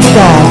Son of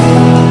God.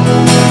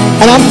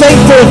 And I'm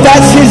thankful if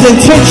that's His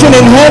intention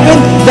in heaven,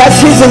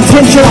 that's His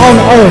intention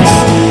on earth.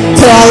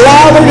 To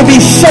allow there to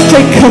be such a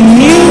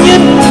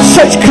communion,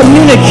 such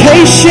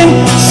communication,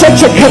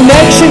 such a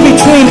connection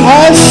between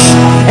us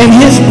and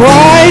His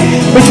bride,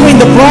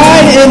 between the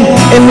bride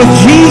and with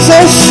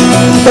Jesus,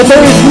 that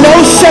there is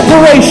no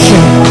separation.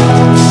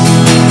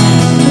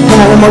 Come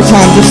on, one more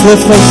time, just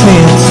lift those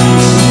hands.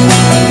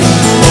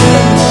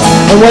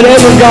 And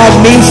whatever God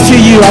means to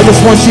you, I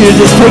just want you to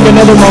just take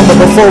another moment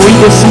before we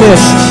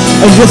dismiss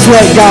and just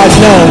let God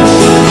know.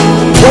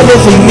 What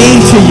does He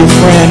mean to you,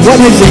 friend? What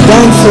has He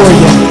done for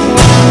you?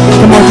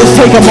 Come on, just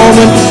take a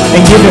moment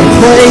and give Him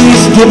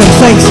praise, give Him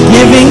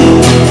thanksgiving.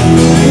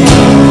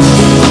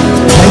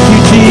 Thank you,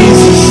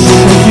 Jesus.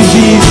 Thank you,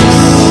 Jesus.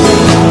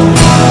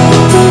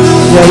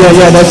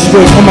 Yeah, that's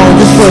good. Come on,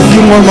 just for a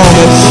few more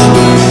moments.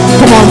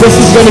 Come on, this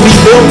is going to be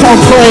built on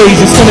praise.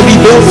 It's going to be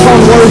built on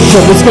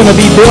worship. It's going to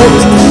be built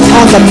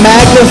on the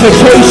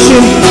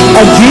magnification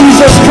of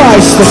Jesus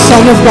Christ, the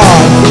Son of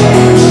God.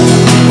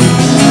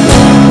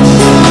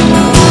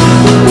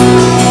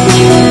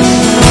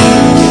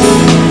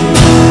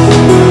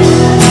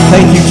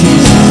 Thank you,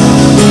 Jesus.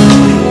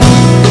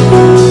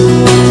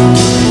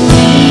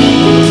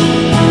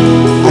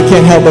 I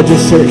can't help but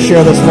just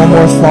share this one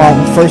more thought.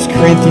 In 1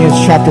 Corinthians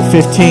chapter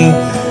 15,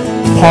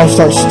 Paul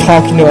starts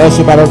talking to us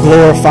about our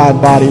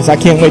glorified bodies. I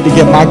can't wait to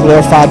get my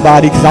glorified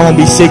body because I'm going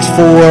to be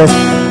 6'4",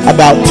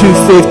 about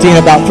 250, and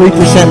about 3%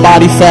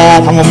 body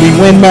fat. I'm going to be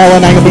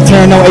windmilling. I ain't going to be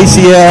tearing no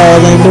ACL.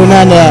 I ain't doing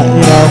none of that,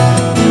 you know.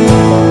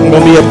 I'm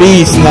going to be a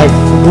beast in that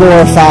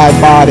glorified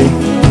body.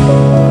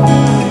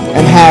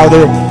 And how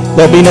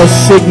there'll be no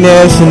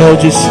sickness, and it'll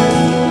just...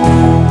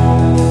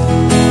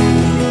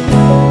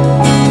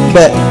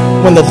 But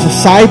when the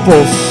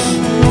disciples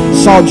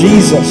saw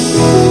Jesus,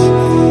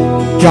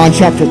 John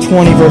chapter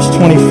 20, verse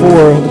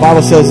 24, the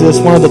Bible says this: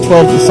 one of the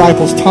 12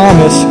 disciples,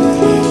 Thomas,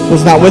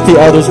 was not with the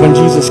others when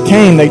Jesus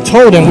came. They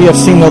told him, "We have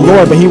seen the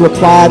Lord." But he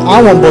replied,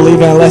 "I won't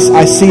believe it unless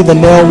I see the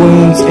nail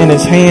wounds in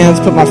His hands,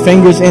 put my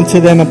fingers into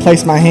them, and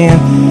place my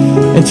hand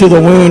into the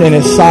wound in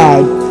His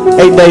side."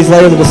 8 days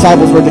later, the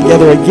disciples were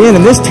together again,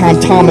 and this time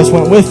Thomas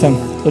went with them.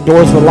 The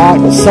doors were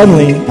locked, but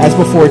suddenly, as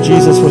before,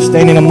 Jesus was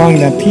standing among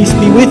them. "Peace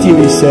be with you,"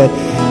 He said.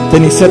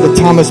 Then He said to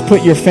Thomas,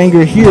 "Put your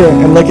finger here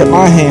and look at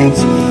my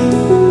hands,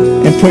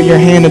 and put your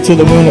hand into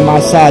the wound in my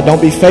side.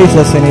 Don't be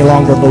faithless any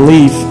longer,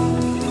 believe."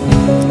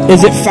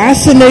 Is it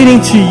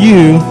fascinating to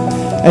you,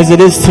 as it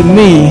is to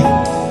me,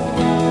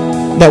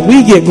 that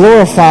we get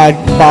glorified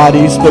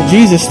bodies, but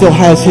Jesus still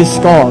has His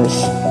scars?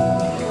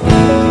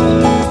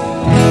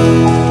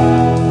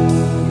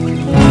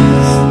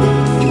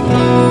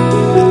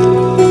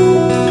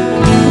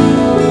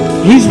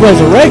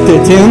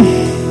 resurrected, Tim,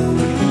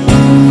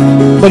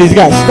 but he's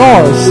got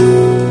scars.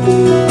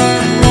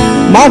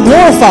 My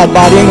glorified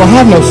body ain't gonna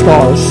have no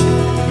scars.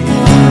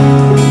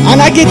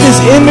 And I get this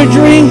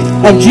imagery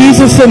of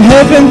Jesus in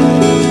heaven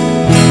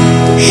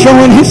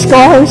showing his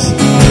scars,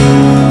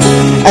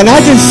 and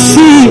I just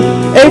see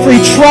every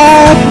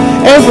tribe,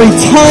 every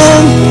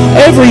tongue,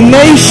 every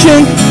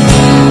nation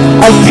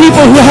of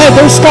people who had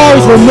their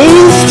scars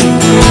removed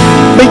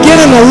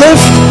beginning to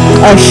lift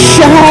a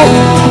shout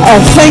of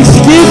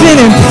thanksgiving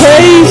and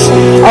praise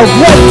of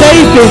what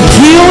they've been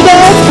healed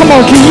of. Come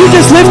on, can you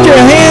just lift your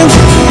hands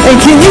and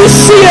can you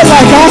see it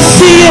like I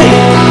see it?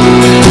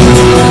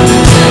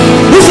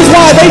 This is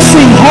why they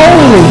sing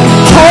holy,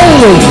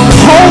 holy,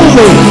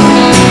 holy.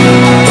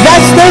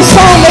 That's their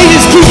song they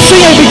just keep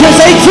singing because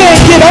they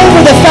can't get over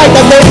the fact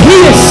that he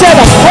is set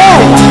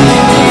apart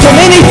from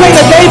anything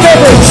that they've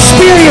ever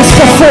experienced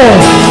before.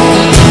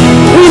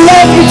 We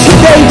love you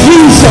today,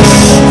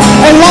 Jesus.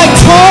 And like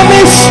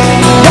Thomas,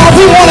 God,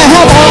 we want to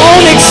have our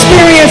own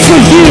experience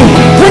with you.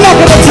 We're not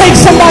going to take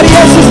somebody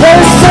else's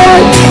word for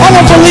it. I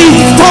don't believe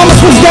Thomas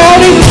was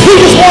doubting. He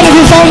just wanted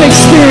his own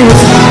experience.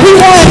 He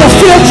wanted to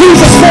feel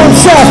Jesus for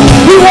himself.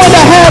 He wanted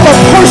to have a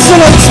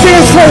personal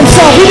experience for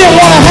himself. He didn't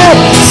want to have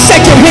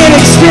secondhand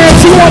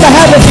experience. He wanted to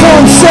have it for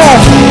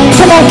himself.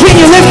 Come on, can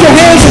you lift your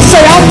hands and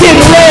say, I'm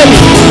getting ready.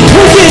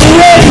 We're getting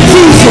ready,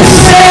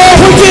 Jesus.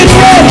 We're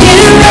getting ready.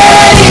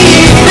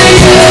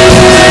 Getting ready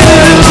for you.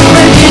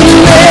 We're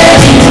getting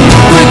ready.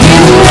 We're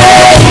getting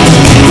ready.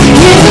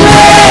 Getting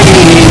ready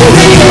for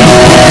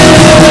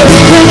you.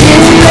 We're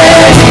getting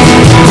ready.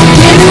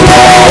 Getting ready. Getting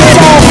ready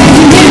for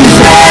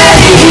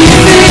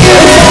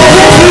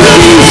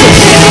you.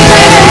 Jesus. Getting ready.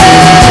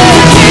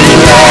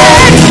 Getting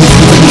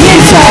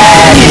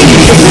ready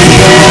for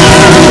you.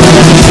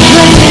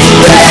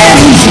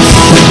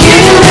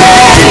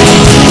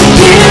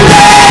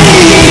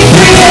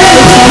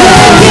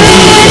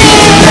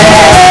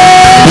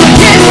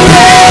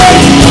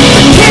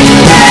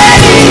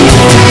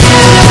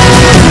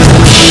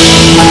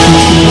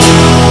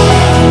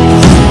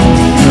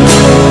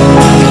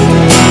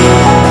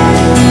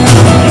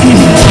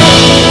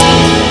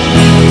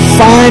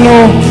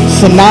 Final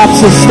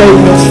synopsis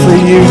statements for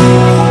you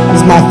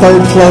is my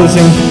third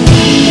closing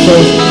for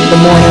the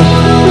morning.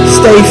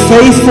 Stay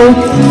faithful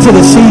to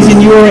the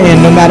season you are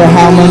in, no matter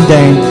how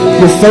mundane.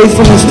 Your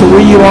faithfulness to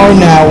where you are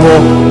now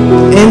will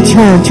in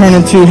turn turn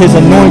into his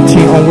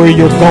anointing on where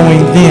you're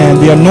going then.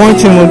 The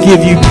anointing will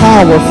give you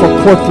power for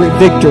corporate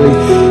victory.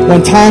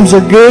 When times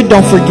are good,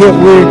 don't forget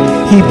where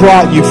he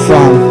brought you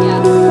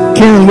from.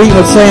 Karen Wheaton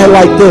would say it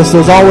like this: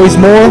 there's always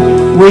more.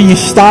 Where you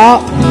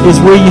stop is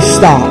where you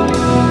stop.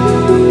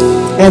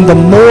 And the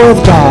more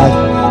of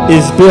God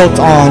is built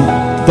on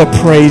the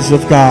praise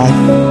of God.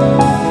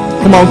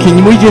 Come on,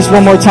 can we just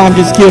one more time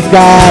just give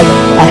God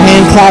a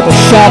hand clap, a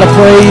shout of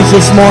praise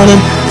this morning?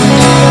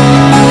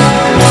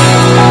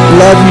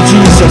 Love you,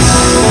 Jesus.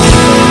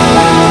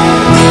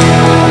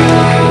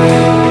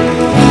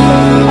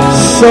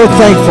 So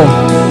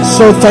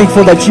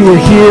thankful that you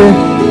are here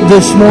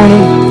this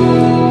morning.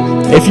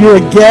 If you're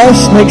a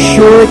guest, make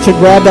sure to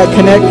grab that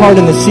Connect card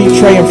in the seat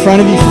tray in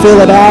front of you, fill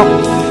it out.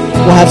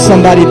 We'll have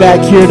somebody back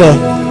here to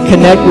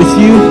connect with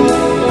you.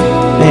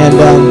 And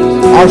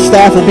our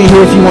staff will be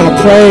here if you want to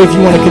pray, if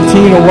you want to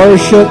continue to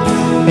worship.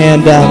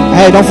 And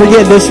hey, don't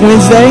forget this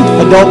Wednesday,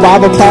 Adult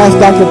Bible Class.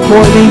 Dr.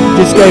 Courtney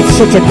just gave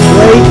such a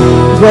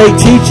great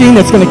teaching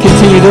that's going to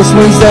continue this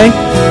Wednesday.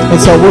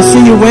 And so we'll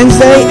see you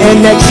Wednesday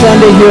and next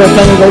Sunday here at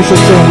Family Worship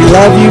Center. We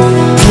love you.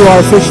 You are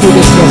officially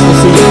dismissed. We'll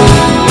see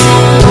you.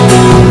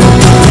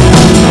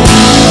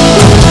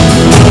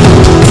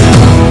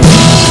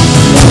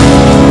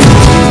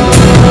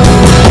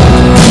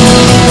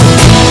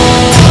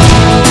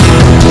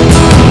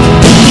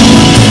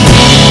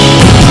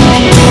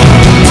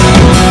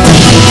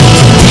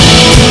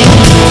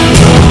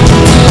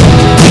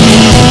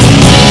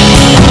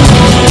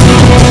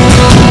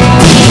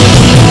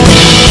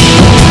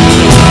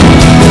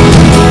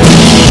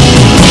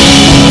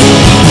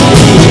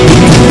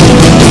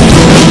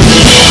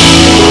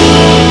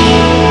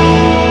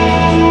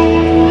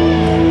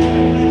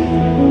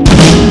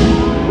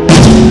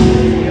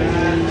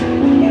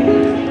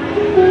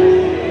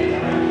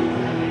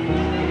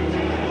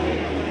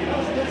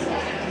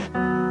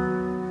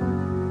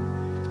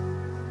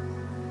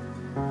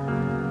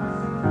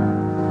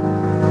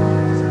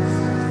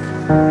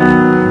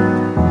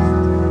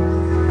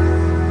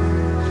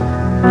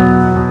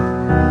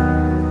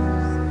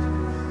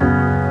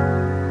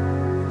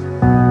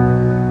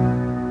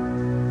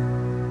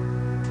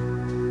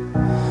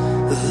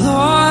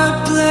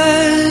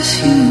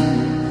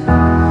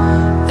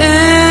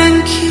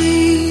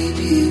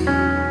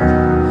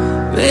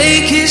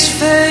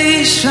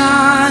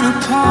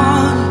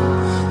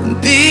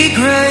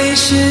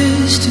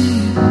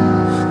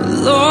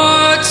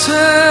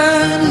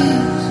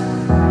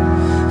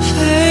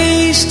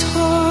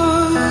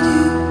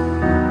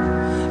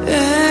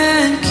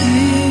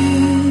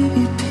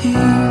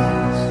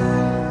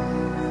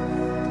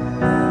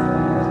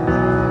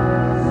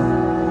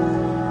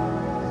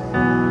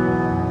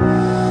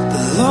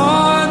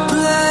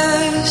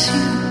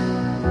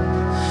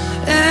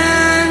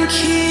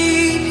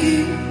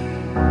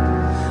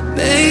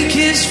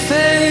 his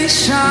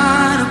face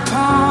shine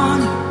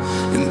upon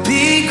you and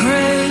be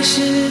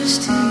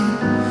gracious to you.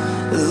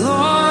 The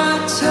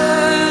Lord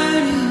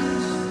turn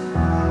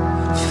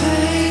his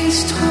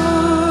face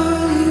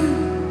toward you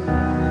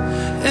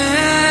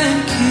and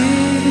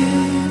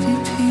give you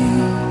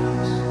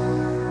peace.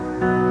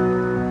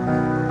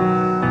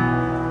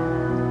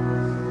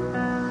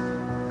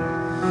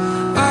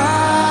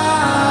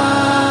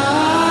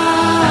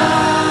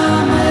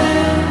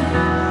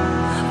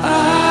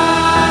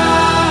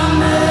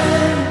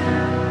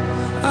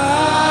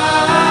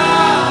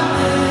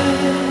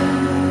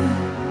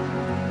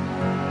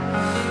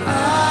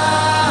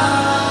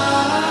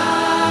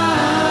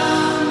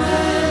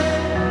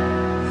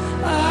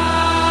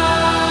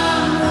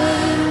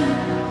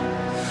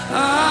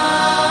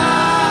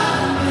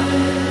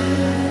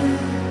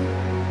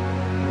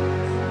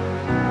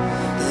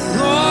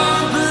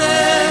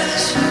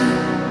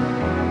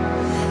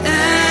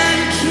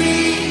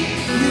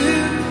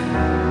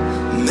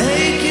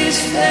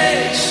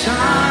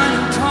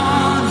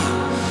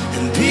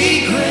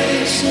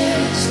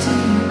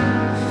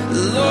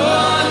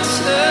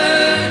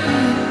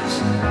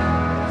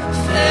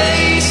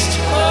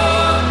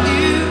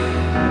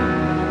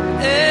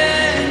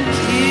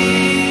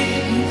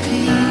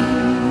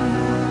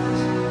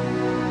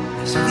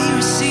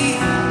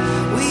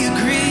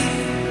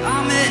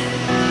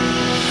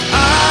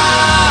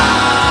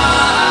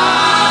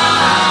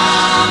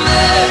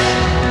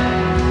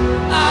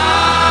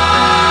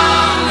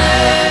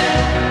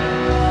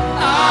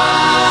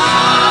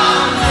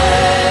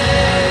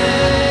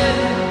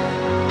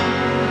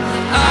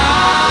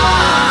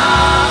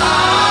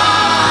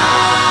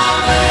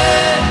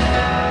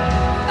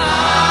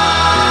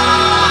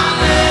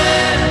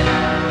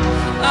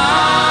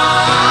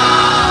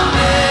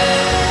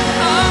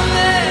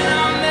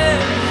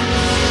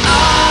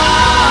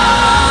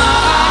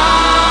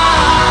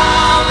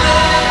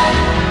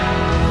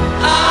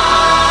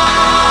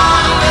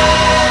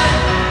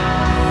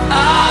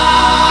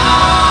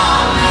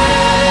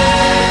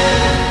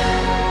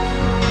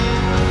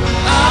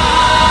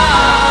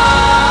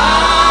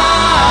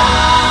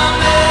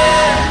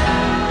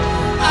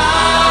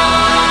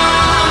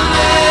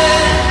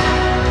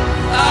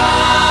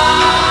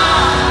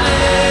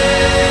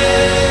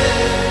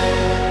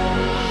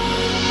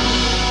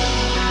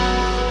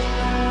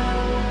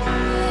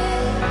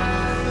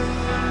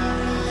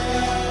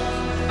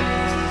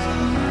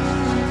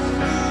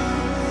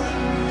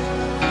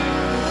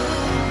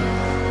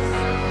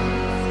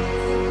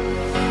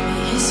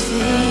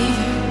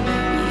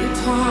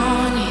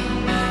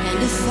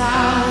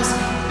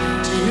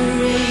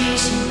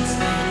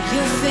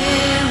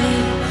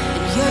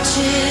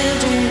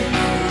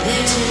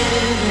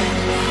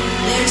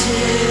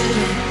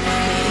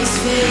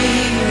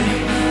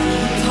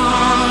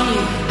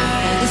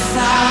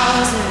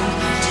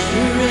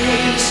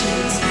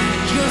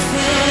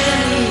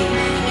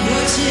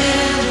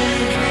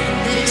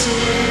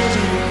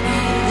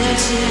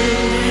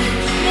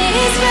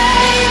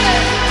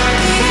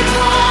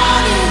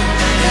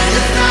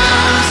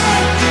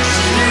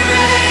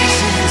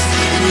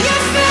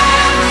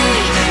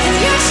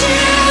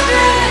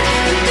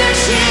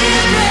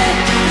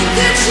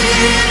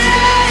 Children,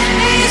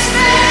 His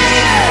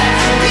favor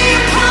be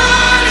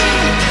upon you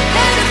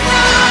and the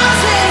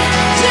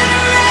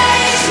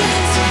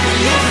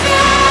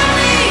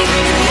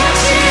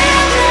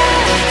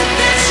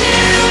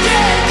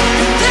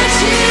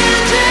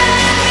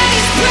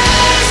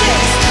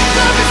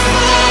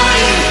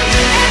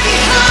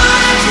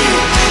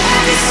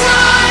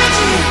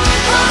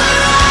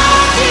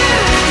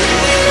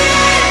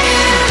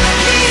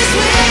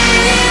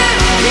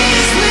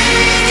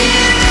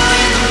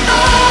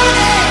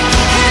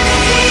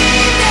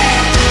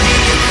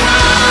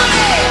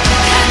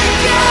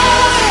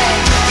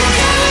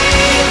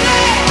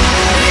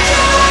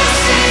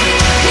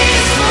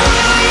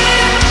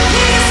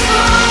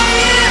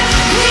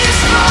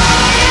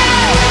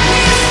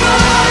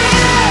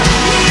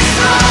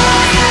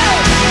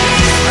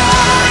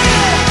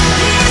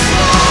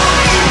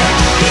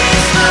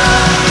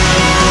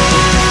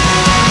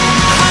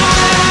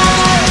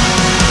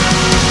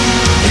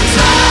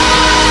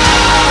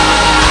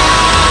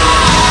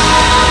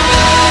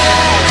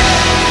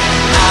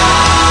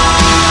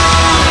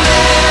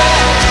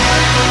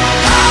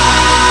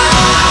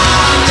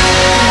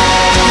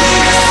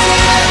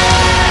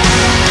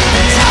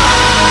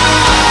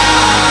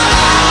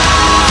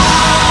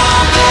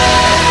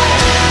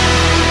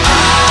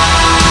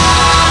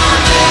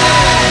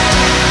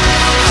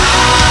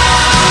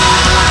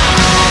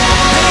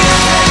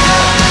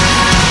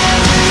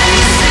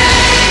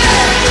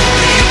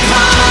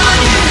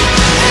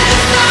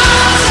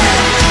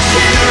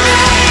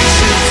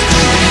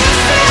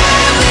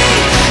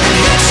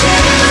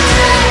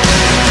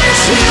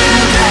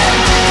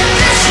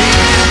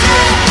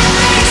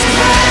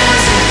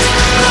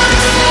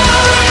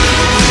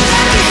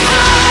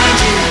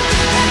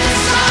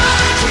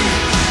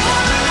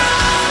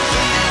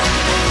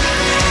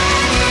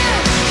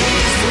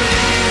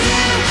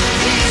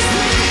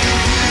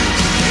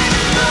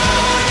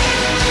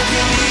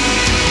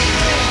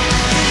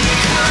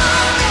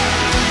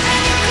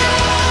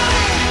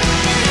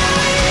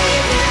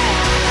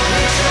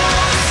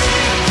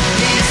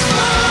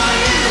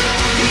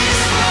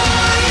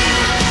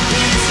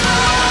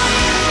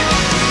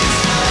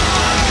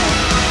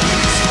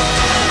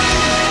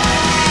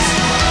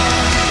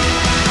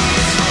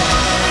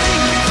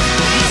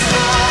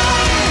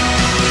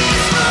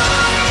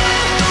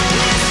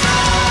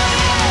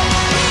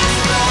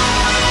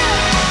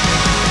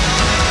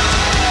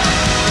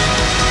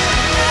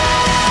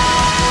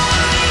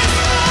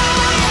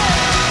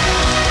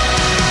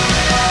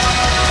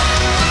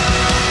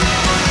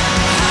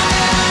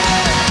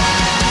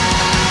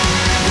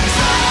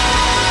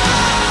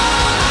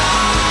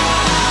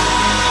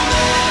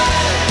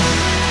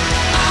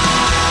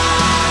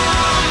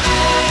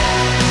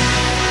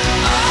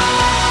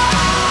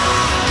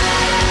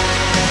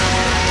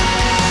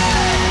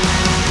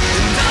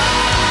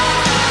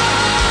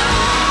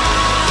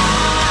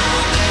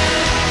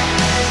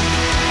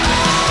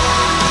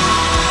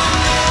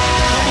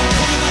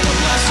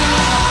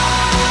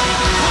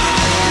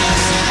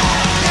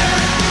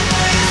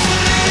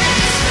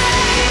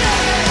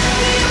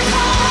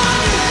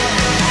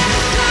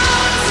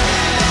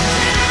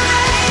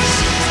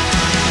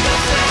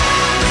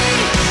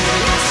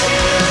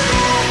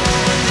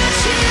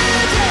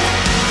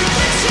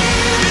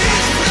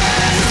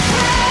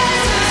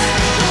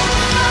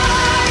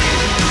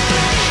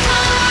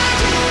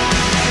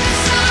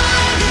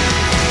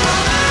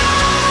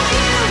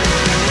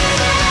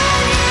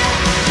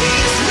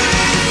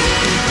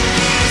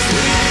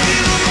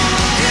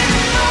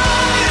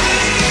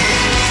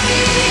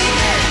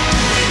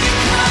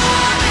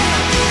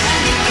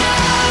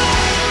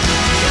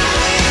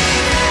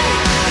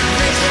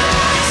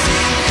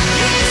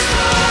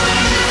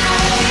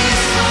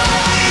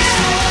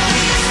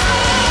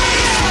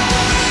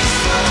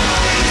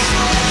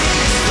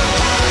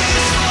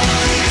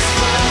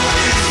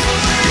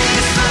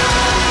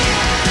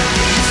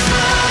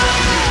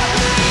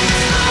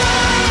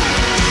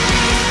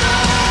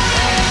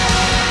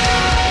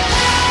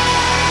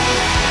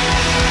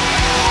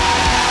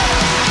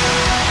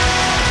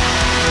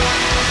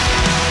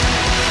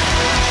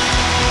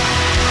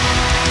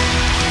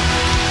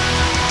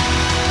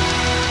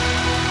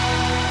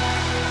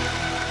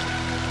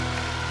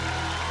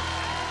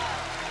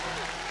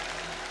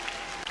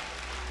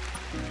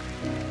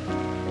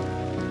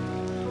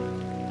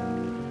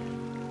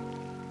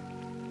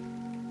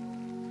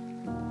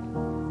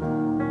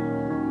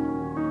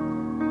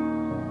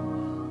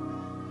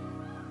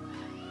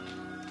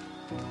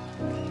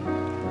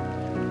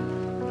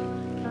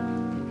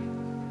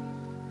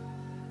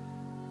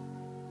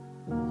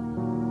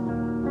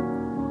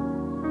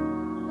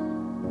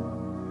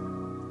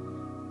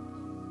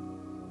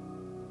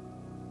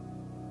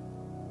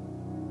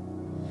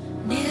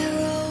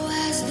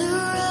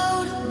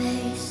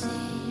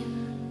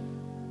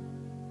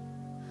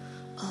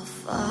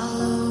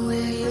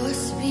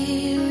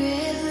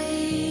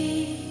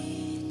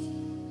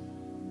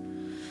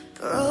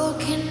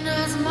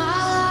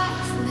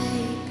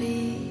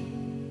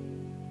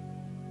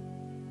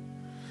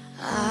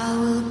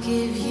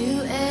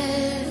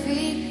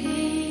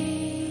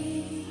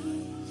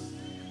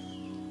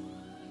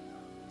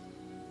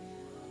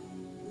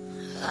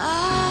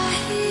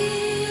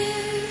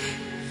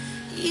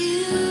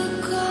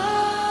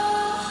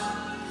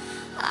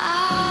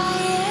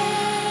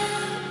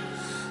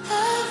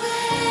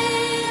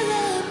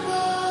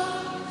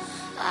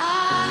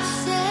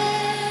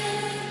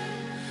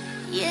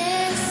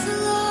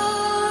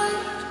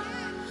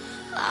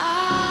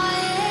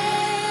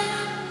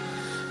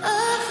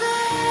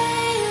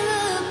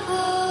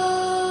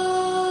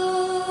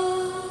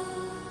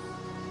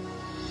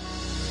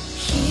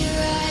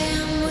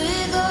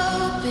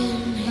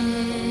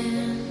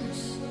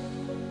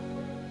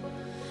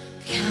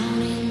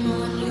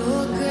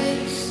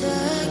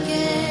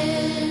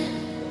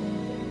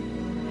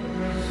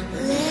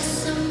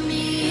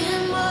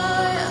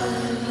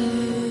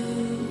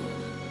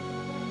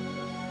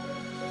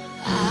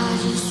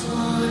Here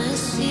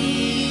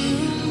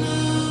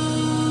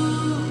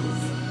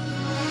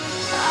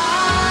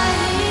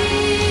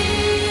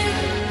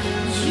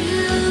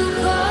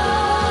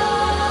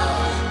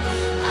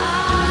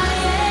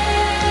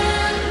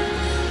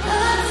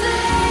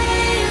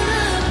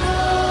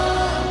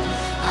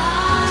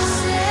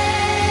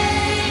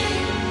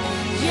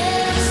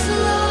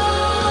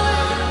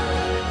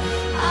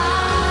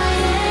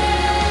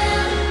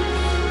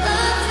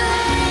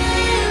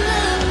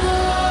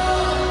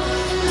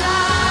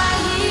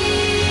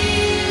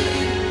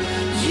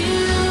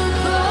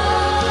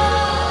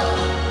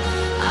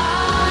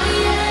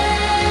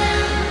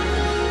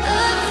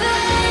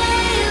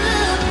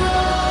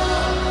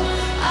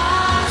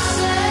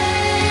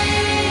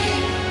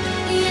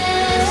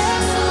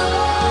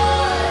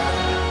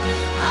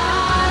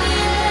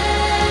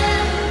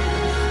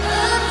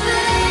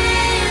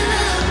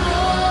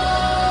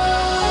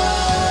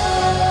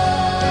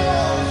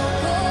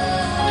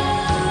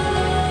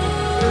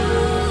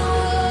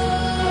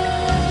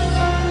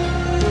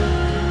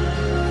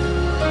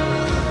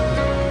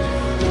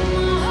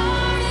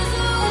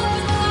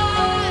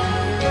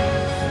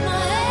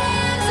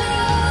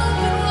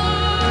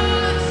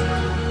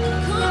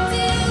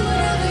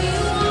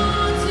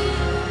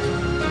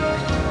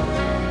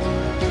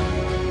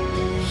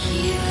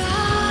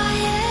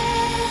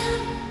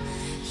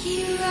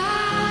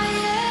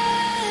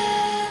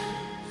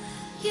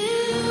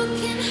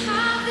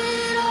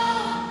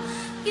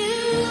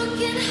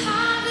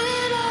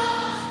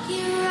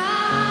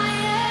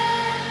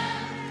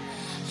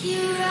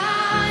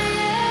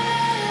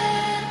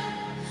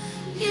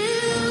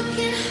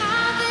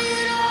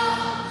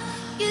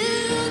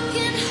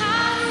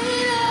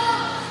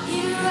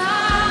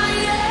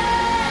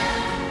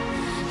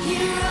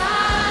I